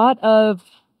are a lot of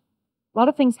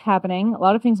things happening, a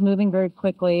lot of things moving very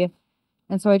quickly.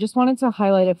 And so I just wanted to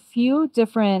highlight a few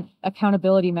different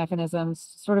accountability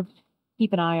mechanisms to sort of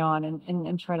keep an eye on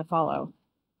and try to follow.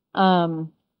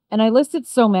 And I listed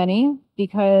so many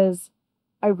because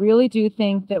I really do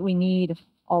think that we need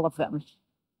all of them.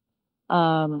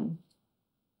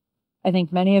 I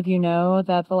think many of you know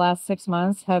that the last 6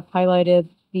 months have highlighted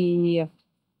the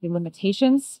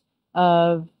limitations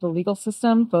of the legal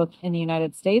system, both in the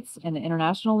United States and the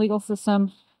international legal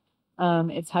system.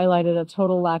 It's highlighted a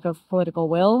total lack of political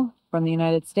will from the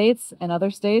United States and other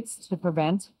states to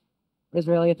prevent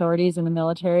Israeli authorities and the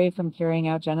military from carrying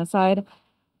out genocide.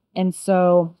 And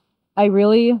so I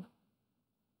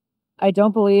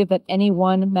don't believe that any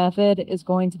one method is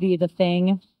going to be the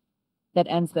thing that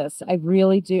ends this. I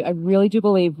really do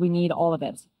believe we need all of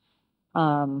it.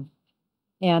 And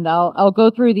I'll go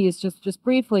through these just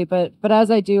briefly, but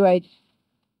as I do, I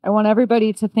want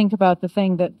everybody to think about the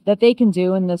thing that they can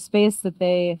do in the space that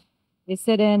they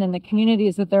sit in and the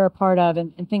communities that they're a part of,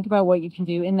 and think about what you can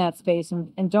do in that space,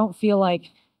 and don't feel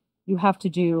like you have to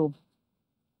do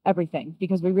everything,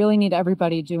 because we really need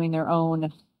everybody doing their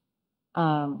own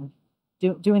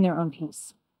doing their own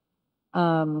piece.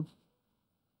 So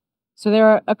there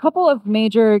are a couple of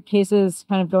major cases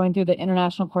kind of going through the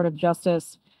International Court of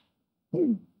Justice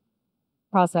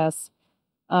process,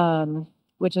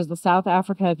 which is the South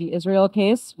Africa v. Israel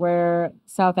case, where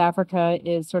South Africa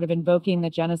is sort of invoking the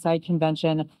Genocide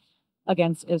Convention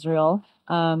against Israel.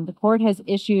 The court has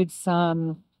issued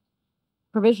some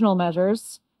provisional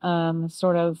measures,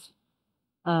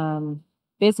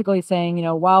 basically saying,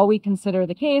 while we consider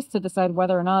the case to decide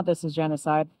whether or not this is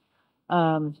genocide,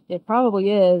 it probably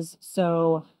is,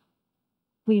 so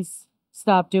please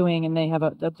stop doing, and they have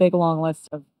a big long list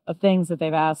of things that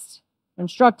they've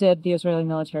instructed the Israeli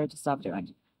military to stop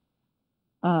doing.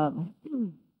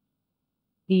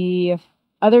 The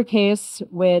other case,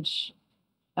 which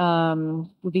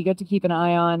would be good to keep an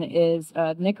eye on, is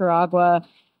Nicaragua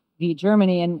v.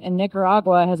 Germany, and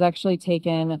Nicaragua has actually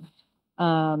taken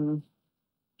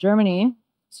Germany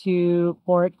to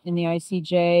court in the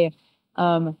ICJ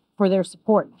for their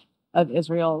support of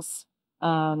Israel's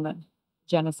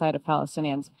genocide of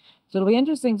Palestinians. So it'll be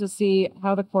interesting to see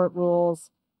how the court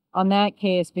rules on that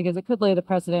case, because it could lay the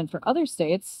precedent for other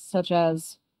states, such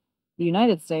as the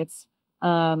United States,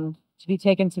 to be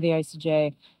taken to the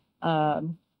ICJ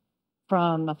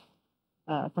from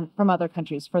other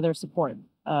countries for their support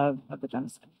of the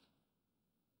genocide.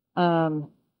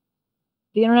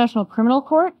 The International Criminal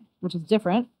Court, which is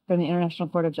different from the International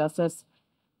Court of Justice,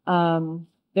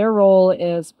 their role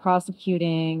is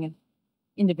prosecuting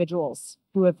individuals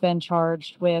who have been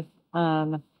charged with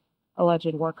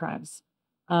alleged war crimes.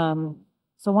 So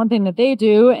one thing that they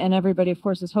do, and everybody of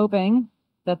course is hoping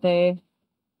that they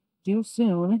do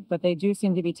soon, but they do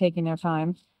seem to be taking their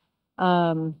time,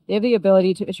 they have the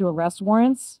ability to issue arrest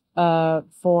warrants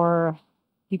for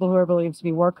people who are believed to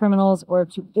be war criminals, or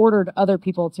to order other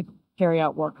people to carry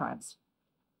out war crimes.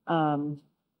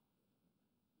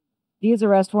 these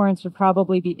arrest warrants would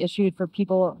probably be issued for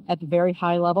people at the very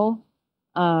high level.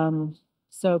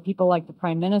 So people like the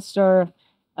Prime Minister,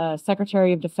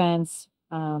 Secretary of Defense,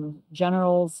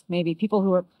 generals, maybe people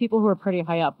who are pretty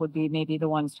high up would be maybe the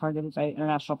ones targeted by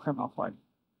International Criminal Court.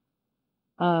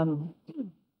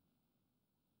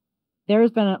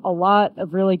 There's been a lot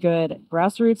of really good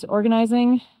grassroots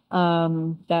organizing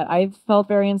that I've felt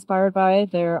very inspired by.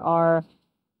 There are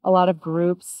a lot of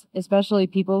groups, especially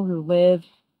people who live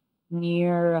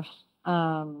near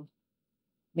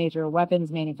major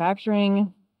weapons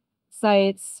manufacturing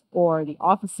sites or the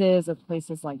offices of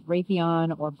places like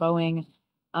Raytheon or Boeing.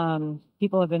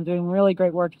 People have been doing really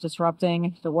great work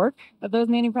disrupting the work of those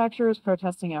manufacturers,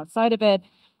 protesting outside of it,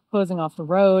 closing off the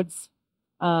roads.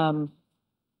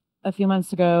 A few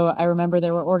months ago, I remember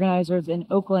there were organizers in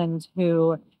Oakland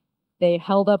who they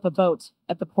held up a boat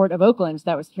at the port of Oakland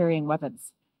that was carrying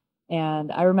weapons.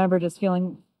 And I remember just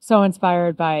feeling so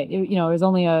inspired by it. You know, it was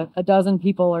only a dozen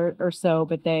people or so,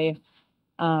 but they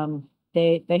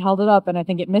held it up, and I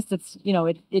think it missed its, you know,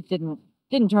 it didn't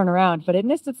turn around, but it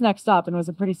missed its next stop and was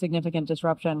a pretty significant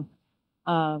disruption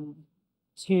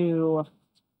to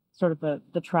sort of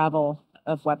the travel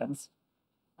of weapons.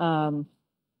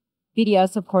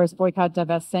 BDS, of course, boycott,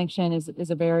 divest, sanction is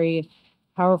a very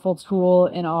powerful tool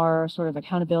in our sort of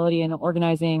accountability and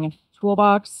organizing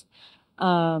toolbox.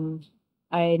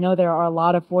 I know there are a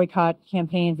lot of boycott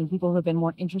campaigns and people who have been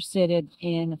more interested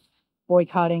in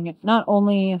boycotting not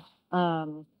only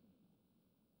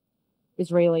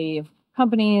Israeli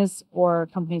companies or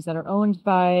companies that are owned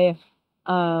by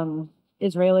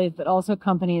Israelis, but also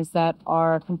companies that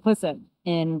are complicit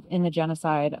in the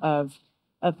genocide of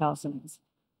Palestinians.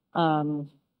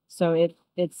 So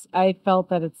I felt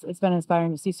that it's been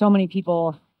inspiring to see so many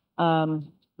people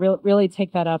really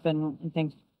take that up and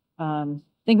think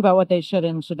about what they should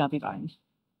and should not be buying.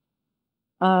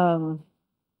 The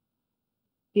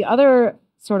other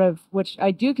sort of, which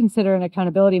I do consider an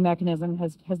accountability mechanism,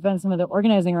 has been some of the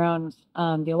organizing around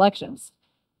the elections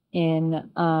in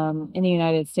the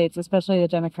United States, especially the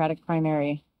Democratic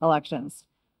primary elections.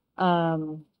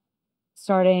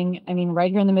 Starting, I mean,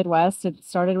 right here in the Midwest, it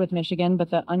started with Michigan,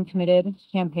 but the Uncommitted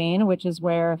campaign, which is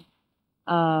where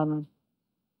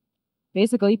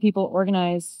basically people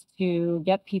organize to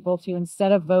get people to,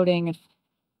 instead of voting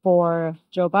for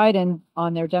Joe Biden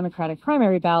on their Democratic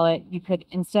primary ballot, you could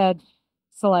instead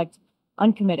select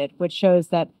Uncommitted, which shows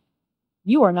that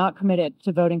you are not committed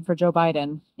to voting for Joe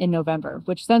Biden in November,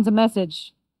 which sends a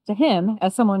message to him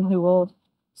as someone who will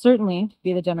certainly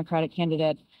be the Democratic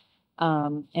candidate.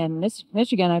 And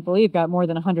Michigan, I believe, got more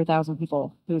than 100,000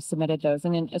 people who submitted those.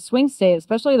 And in a swing state,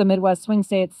 especially the Midwest swing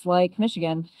states like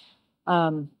Michigan,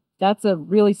 that's a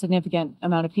really significant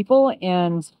amount of people.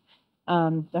 And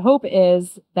the hope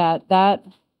is that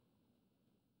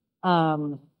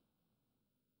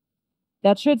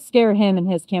should scare him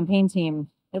and his campaign team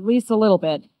at least a little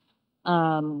bit,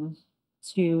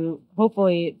 to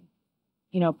hopefully,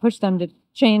 push them to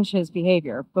change his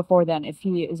behavior before then, if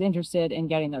he is interested in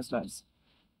getting those votes.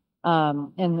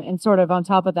 And sort of on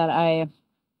top of that, I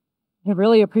have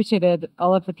really appreciated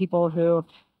all of the people who,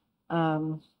 I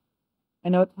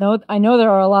know there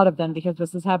are a lot of them because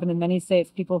this has happened in many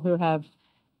states, people who have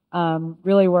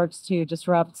really worked to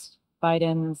disrupt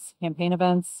Biden's campaign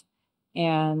events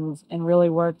and really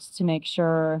worked to make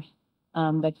sure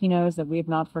that he knows that we have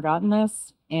not forgotten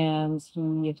this, and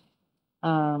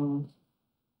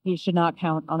he should not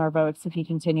count on our votes if he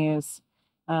continues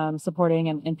supporting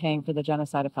and paying for the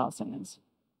genocide of Palestinians.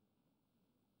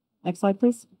 Next slide,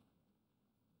 please.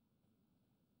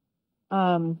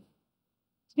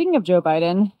 Speaking of Joe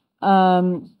Biden,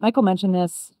 Michael mentioned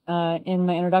this in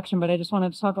my introduction, but I just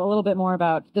wanted to talk a little bit more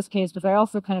about this case, because I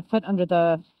also kind of put under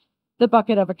the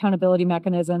bucket of accountability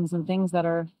mechanisms and things that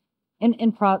are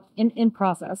in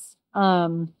process.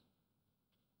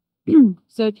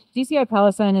 So DCI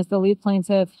Palestine is the lead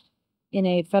plaintiff in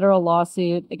a federal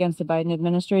lawsuit against the Biden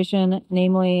administration,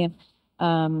 namely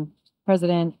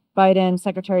President Biden,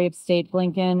 Secretary of State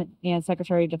Blinken, and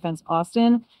Secretary of Defense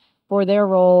Austin, for their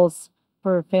roles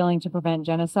for failing to prevent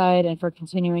genocide and for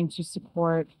continuing to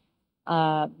support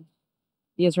the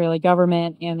Israeli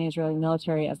government and the Israeli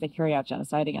military as they carry out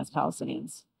genocide against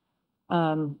Palestinians.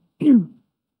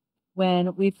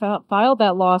 When we filed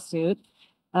that lawsuit,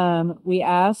 we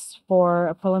asked for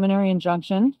a preliminary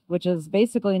injunction, which is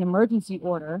basically an emergency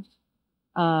order.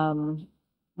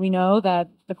 We know that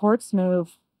the courts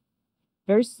move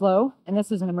very slow, and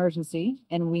this is an emergency,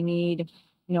 and we need,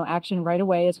 action right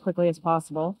away as quickly as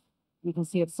possible. You can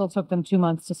see it still took them 2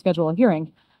 months to schedule a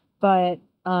hearing, but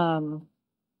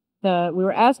we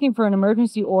were asking for an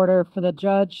emergency order for the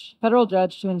federal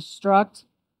judge to instruct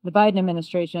the Biden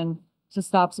administration to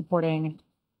stop supporting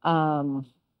the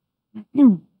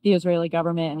Israeli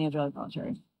government and the Israeli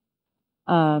military.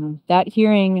 That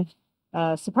hearing,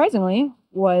 surprisingly,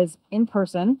 was in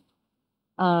person.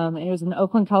 It was in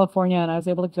Oakland, California, and I was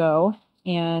able to go.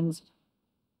 And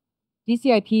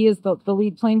DCIP is the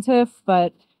lead plaintiff,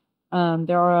 but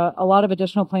there are a lot of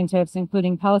additional plaintiffs,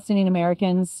 including Palestinian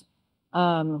Americans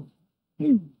who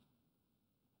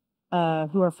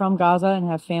are from Gaza and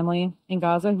have family in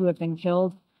Gaza who have been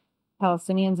killed.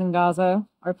 Palestinians in Gaza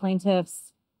are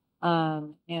plaintiffs,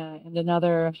 and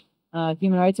another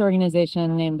human rights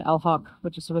organization named Al-Haq,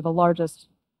 which is sort of the largest,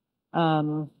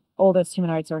 oldest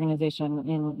human rights organization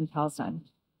in Palestine.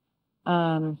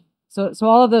 So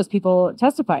all of those people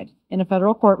testified in a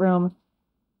federal courtroom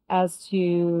as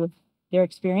to their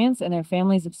experience and their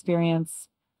family's experience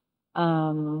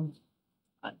under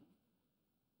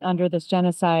this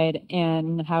genocide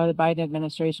and how the Biden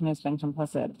administration has been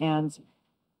complicit. And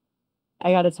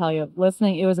I got to tell you,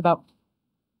 listening, it was about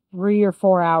 3 or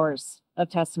 4 hours of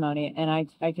testimony, and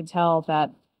I could tell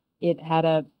that it had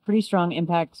a pretty strong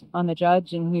impact on the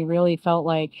judge, and he really felt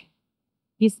like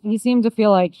he seemed to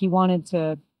feel like he wanted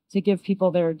to give people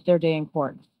their day in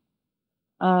court.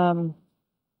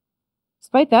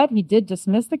 Despite that, he did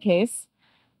dismiss the case.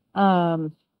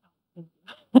 The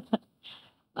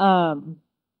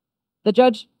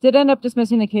judge did end up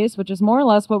dismissing the case, which is more or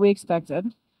less what we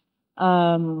expected.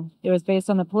 It was based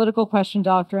on the political question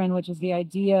doctrine, which is the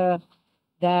idea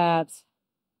that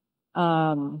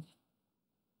foreign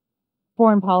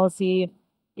policy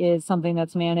is something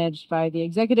that's managed by the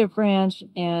executive branch,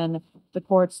 and the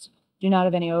courts do not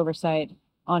have any oversight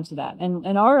onto that.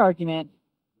 And our argument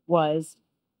was,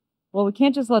 well, we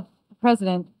can't just let the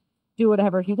president do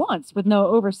whatever he wants with no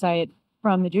oversight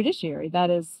from the judiciary.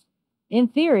 That is, in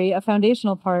theory, a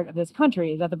foundational part of this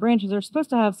country, that the branches are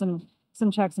supposed to have some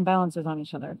checks and balances on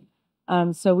each other.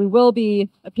 So we will be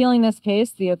appealing this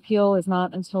case. The appeal is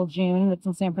not until June. It's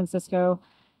in San Francisco.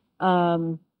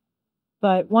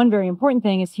 But one very important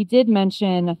thing is he did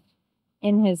mention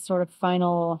in his sort of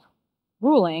final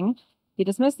ruling, he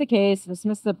dismissed the case,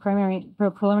 dismissed the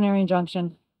preliminary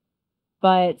injunction.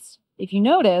 But if you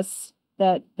notice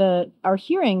that our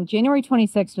hearing, January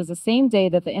 26th, was the same day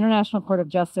that the International Court of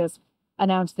Justice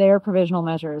announced their provisional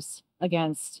measures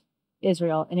against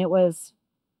Israel. And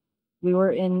we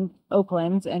were in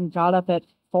Oakland and got up at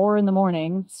 4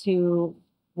 a.m. to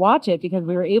watch it because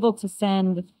we were able to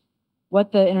send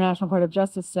what the International Court of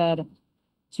Justice said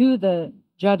to the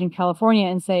judge in California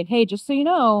and say, hey, just so you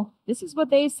know, this is what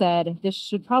they said. You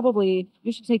should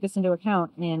take this into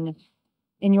account in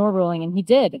your ruling. And he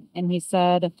did. And he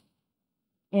said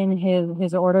in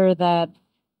his order that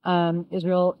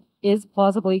Israel is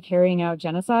plausibly carrying out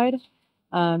genocide.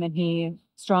 And he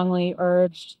strongly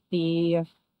urged the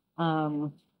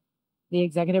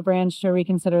executive branch to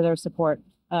reconsider their support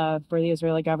for the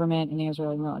Israeli government and the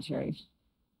Israeli military.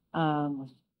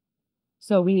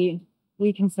 So we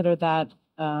consider that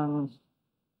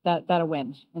a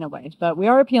win in a way. But we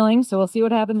are appealing, so we'll see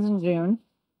what happens in June.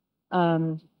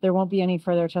 There won't be any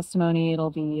further testimony. It'll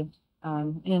be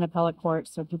in an appellate court,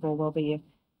 so people will be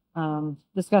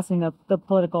discussing the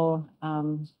political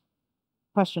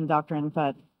question doctrine.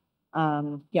 But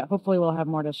yeah, hopefully we'll have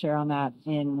more to share on that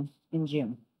in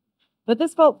June. But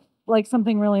this felt like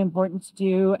something really important to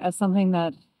do as something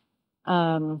that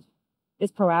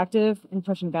is proactive in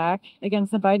pushing back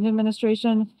against the Biden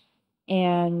administration,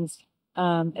 and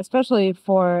especially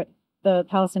for the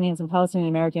Palestinians and Palestinian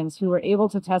Americans who were able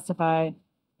to testify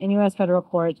in U.S. federal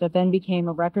court that then became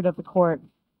a record of the court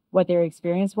what their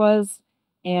experience was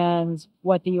and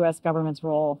what the U.S. government's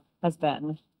role has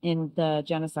been in the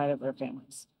genocide of their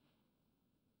families.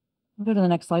 Go to the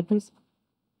next slide, please.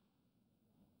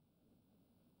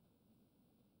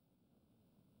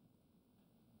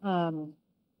 So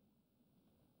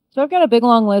I've got a big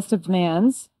long list of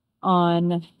demands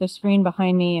on the screen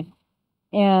behind me,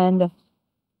 and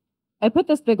I put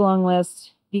this big long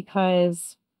list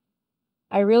because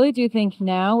I really do think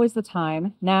now is the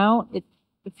time. Now it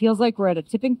feels like we're at a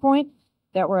tipping point,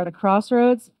 that we're at a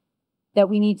crossroads, that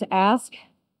we need to ask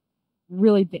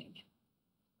really big.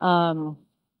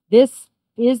 This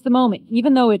is the moment,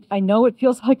 even though I know it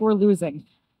feels like we're losing.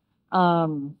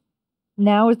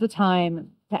 Now is the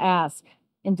time to ask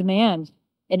and demand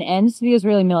an end to the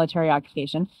Israeli military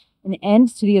occupation, an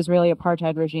end to the Israeli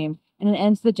apartheid regime, and an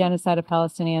end to the genocide of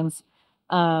Palestinians,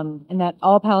 and that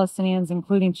all Palestinians,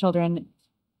 including children,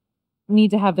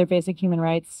 need to have their basic human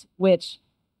rights, which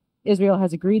Israel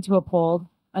has agreed to uphold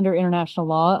under international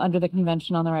law, under the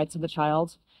Convention on the Rights of the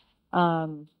Child.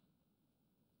 I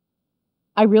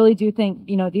really do think,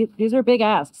 you know, these are big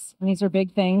asks and these are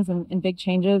big things and big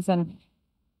changes, and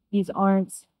these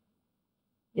aren't,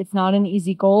 it's not an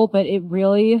easy goal, but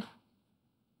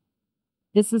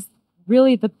this is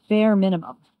really the bare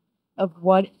minimum of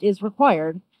what is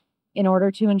required in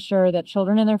order to ensure that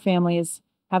children and their families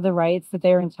have the rights that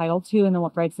they are entitled to and the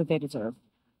rights that they deserve.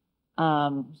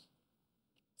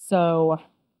 So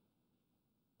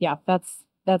yeah, that's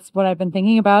what I've been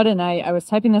thinking about. And I was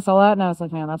typing this all out and I was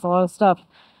like, man, that's a lot of stuff.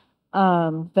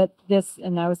 But this,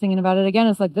 and I was thinking about it again,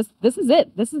 it's like, this is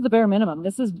it. This is the bare minimum.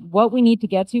 This is what we need to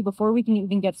get to before we can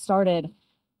even get started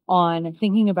on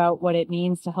thinking about what it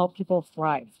means to help people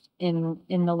thrive in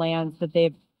the lands that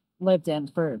they've lived in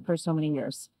for so many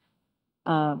years.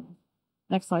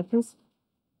 Next slide, please.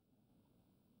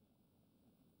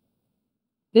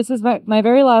 This is my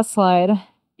very last slide,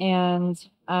 and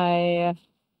I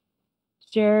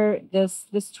share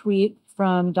this tweet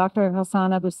from Dr.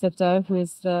 Hassan Abu Sifta, who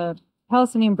is the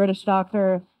Palestinian British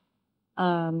doctor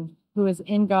who was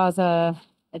in Gaza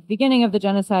at the beginning of the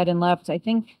genocide and left, I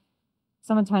think,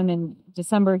 sometime in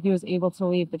December. He was able to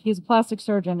leave, but he's a plastic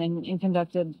surgeon and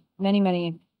conducted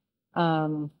many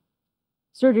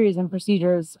surgeries and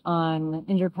procedures on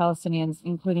injured Palestinians,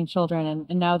 including children.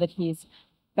 And now that he's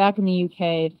back in the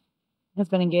UK, has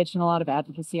been engaged in a lot of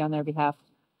advocacy on their behalf.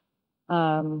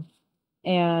 And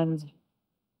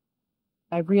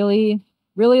I really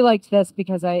liked this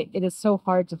because it is so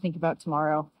hard to think about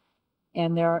tomorrow.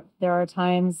 And there are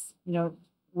times, you know,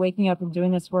 waking up and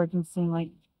doing this work and seeing like,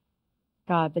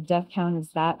 God, the death count is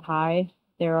that high.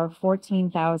 There are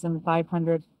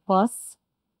 14,500 plus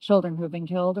children who have been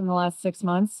killed in the last 6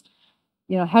 months.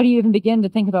 You know, how do you even begin to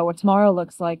think about what tomorrow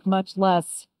looks like, much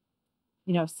less,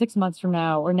 you know, 6 months from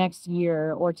now or next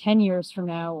year or 10 years from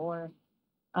now, or,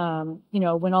 you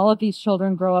know, when all of these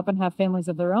children grow up and have families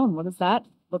of their own, what does that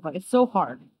look like? It's so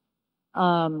hard.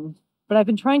 But I've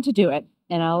been trying to do it,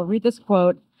 and I'll read this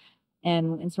quote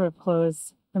and sort of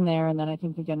close from there, and then I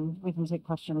think we can take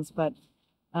questions. But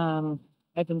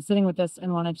I've been sitting with this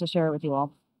and wanted to share it with you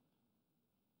all.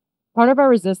 Part of our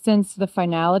resistance to the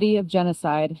finality of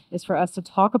genocide is for us to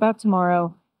talk about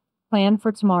tomorrow, plan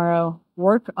for tomorrow,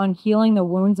 work on healing the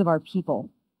wounds of our people.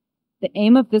 The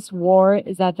aim of this war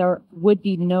is that there would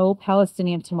be no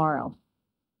Palestinian tomorrow.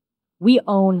 We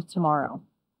own tomorrow.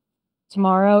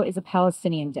 Tomorrow is a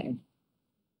Palestinian day.